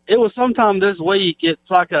 It was sometime this week. It's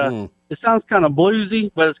like it sounds kind of bluesy,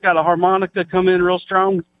 but it's got a harmonica come in real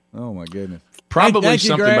strong. Oh, my goodness. Probably Thank you,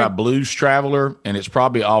 something Greg. by Blues Traveler, and it's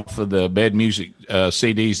probably off of the Bed Music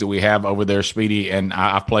CDs that we have over there, Speedy. And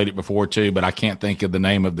I've played it before too, but I can't think of the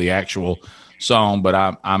name of the actual song. But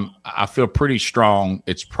I feel pretty strong.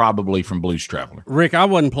 It's probably from Blues Traveler. Rick, I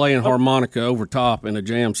wasn't playing harmonica over top in a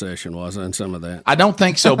jam session, was I? In some of that, I don't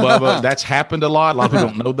think so, Bubba. That's happened a lot. A lot of people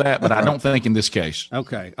don't know that, but I don't think in this case.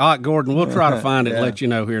 Okay. All right, Gordon, we'll try to find it and let you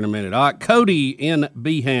know here in a minute. All right, Cody in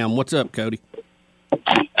Beham. What's up, Cody?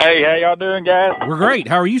 Hey, how y'all doing, guys? We're great.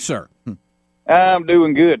 How are you, sir? I'm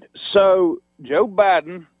doing good. So, Joe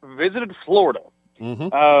Biden visited Florida. Mm-hmm.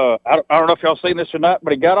 I don't know if y'all seen this or not,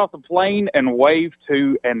 but he got off the plane and waved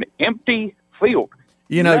to an empty field.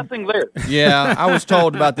 You know, nothing there. Yeah, I was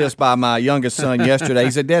told about this by my youngest son yesterday.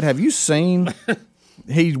 He said, Dad, have you seen?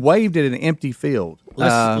 He waved at an empty field.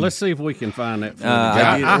 Let's see if we can find that.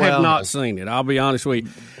 I have not seen it. I'll be honest with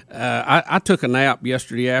you. I took a nap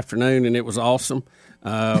yesterday afternoon, and it was awesome.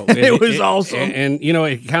 It was awesome. And you know,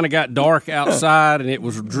 it kind of got dark outside, and it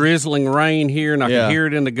was drizzling rain here, and I could hear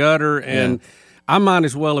it in the gutter, and I might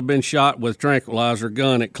as well have been shot with tranquilizer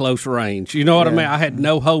gun at close range. You know what I mean? I had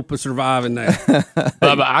no hope of surviving that.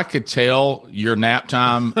 Bubba, I could tell your nap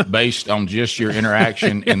time based on just your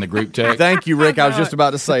interaction in the group text. Thank you, Rick. I was just about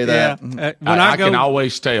to say that. I can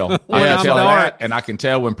always tell. I can tell that, and I can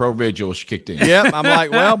tell when Provigil is kicked in. Yep, I'm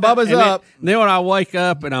like, well, Bubba's up. Then when I wake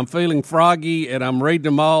up and I'm feeling froggy and I'm reading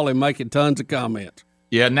them all and making tons of comments.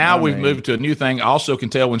 Yeah, now we've moved to a new thing. I also can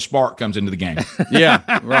tell when Spark comes into the game.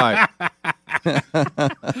 Yeah, right.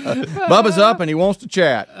 Bubba's up and he wants to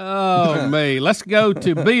chat. Oh, me. Let's go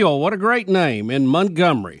to Bill. What a great name in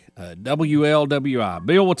Montgomery. WLWI.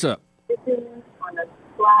 Bill, what's up?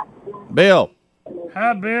 Bill.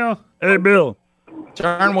 Hi, Bill. Hey, Bill.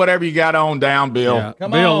 Turn whatever you got on down, Bill. Yeah.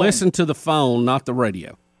 Bill, listen to the phone, not the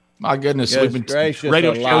radio. My goodness. Yes, We've been, gracious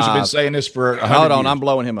radio alive. shows have been saying this for 100 Hold on, years. I'm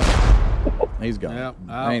blowing him up. He's gone. Yeah,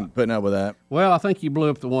 I ain't putting up with that. Well, I think you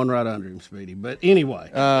blew up the one right under him, Speedy. But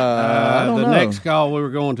anyway, I don't the know. next call we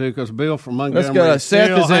were going to, because Bill from Montgomery Let's go. is Seth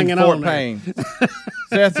still is in hanging Fort on there. Payne.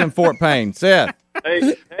 Seth's in Fort Payne. Seth.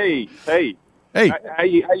 Hey. Hey. How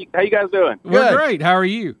you guys doing? We're great. How are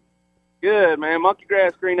you? Good, man. Monkey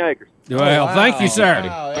Grass, Green Acres. Well, thank you, sir.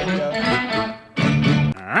 All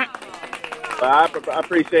right. I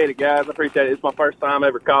appreciate it, guys. I appreciate it. It's my first time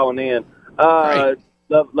ever calling in.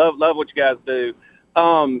 Love what you guys do.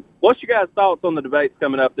 What's your guys' thoughts on the debates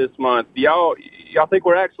coming up this month? Do y'all think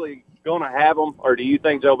we're actually going to have them, or do you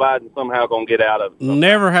think Joe Biden's somehow going to get out of it?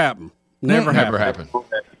 Never happened. Never happened.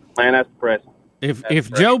 Man, that's depressing.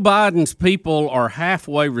 If Joe Biden's people are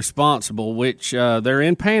halfway responsible, which they're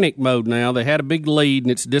in panic mode now, they had a big lead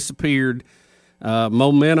and it's disappeared.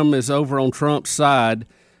 Momentum is over on Trump's side.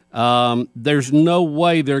 There's no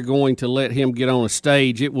way they're going to let him get on a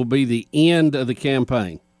stage. It will be the end of the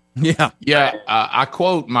campaign. Yeah. I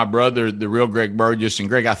quote my brother, the real Greg Burgess, and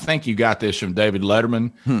Greg, I think you got this from David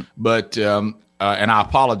Letterman, but and I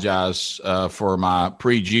apologize for my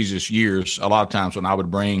pre-Jesus years. A lot of times when I would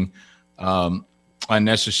bring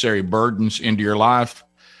unnecessary burdens into your life,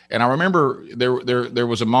 and I remember there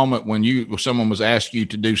was a moment when someone was asking you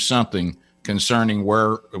to do something concerning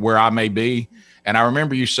where I may be. And I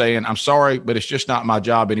remember you saying, "I'm sorry, but it's just not my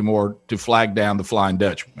job anymore to flag down the Flying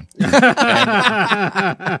Dutchman."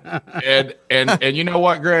 and you know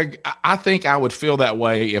what, Greg? I think I would feel that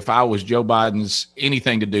way if I was Joe Biden's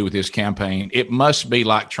anything to do with his campaign. It must be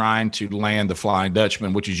like trying to land the Flying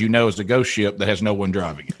Dutchman, which, as you know, is a ghost ship that has no one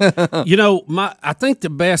driving it. You know, I think the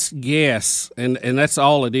best guess, and that's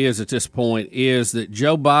all it is at this point, is that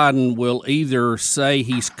Joe Biden will either say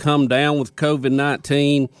he's come down with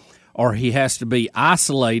COVID-19 or he has to be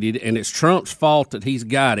isolated, and it's Trump's fault that he's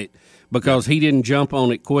got it because he didn't jump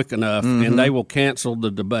on it quick enough, and they will cancel the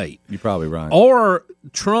debate. You're probably right. Or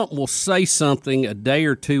Trump will say something a day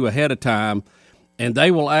or two ahead of time, and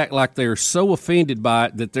they will act like they're so offended by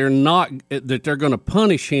it that they're going to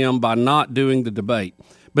punish him by not doing the debate.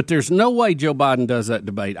 But there's no way Joe Biden does that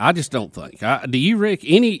debate. I just don't think. Do you, Rick?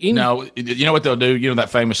 Any? No. You know what they'll do? You know that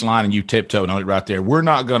famous line, and you tiptoed on it right there. We're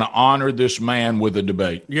not going to honor this man with a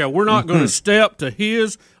debate. Yeah, we're not going to step to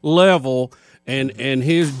his level and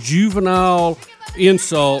his juvenile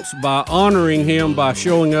insults by honoring him by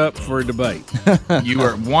showing up for a debate. You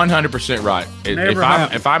are 100% right.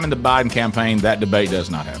 If I'm in the Biden campaign, that debate does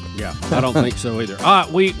not happen. Yeah, I don't think so either. All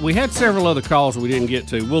right, we had several other calls we didn't get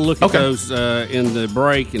to. We'll look at those in the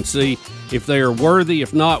break and see if they are worthy.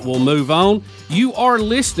 If not, we'll move on. You are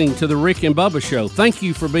listening to the Rick and Bubba Show. Thank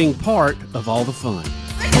you for being part of all the fun.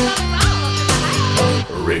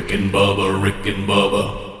 Rick and Bubba, Rick and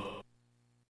Bubba.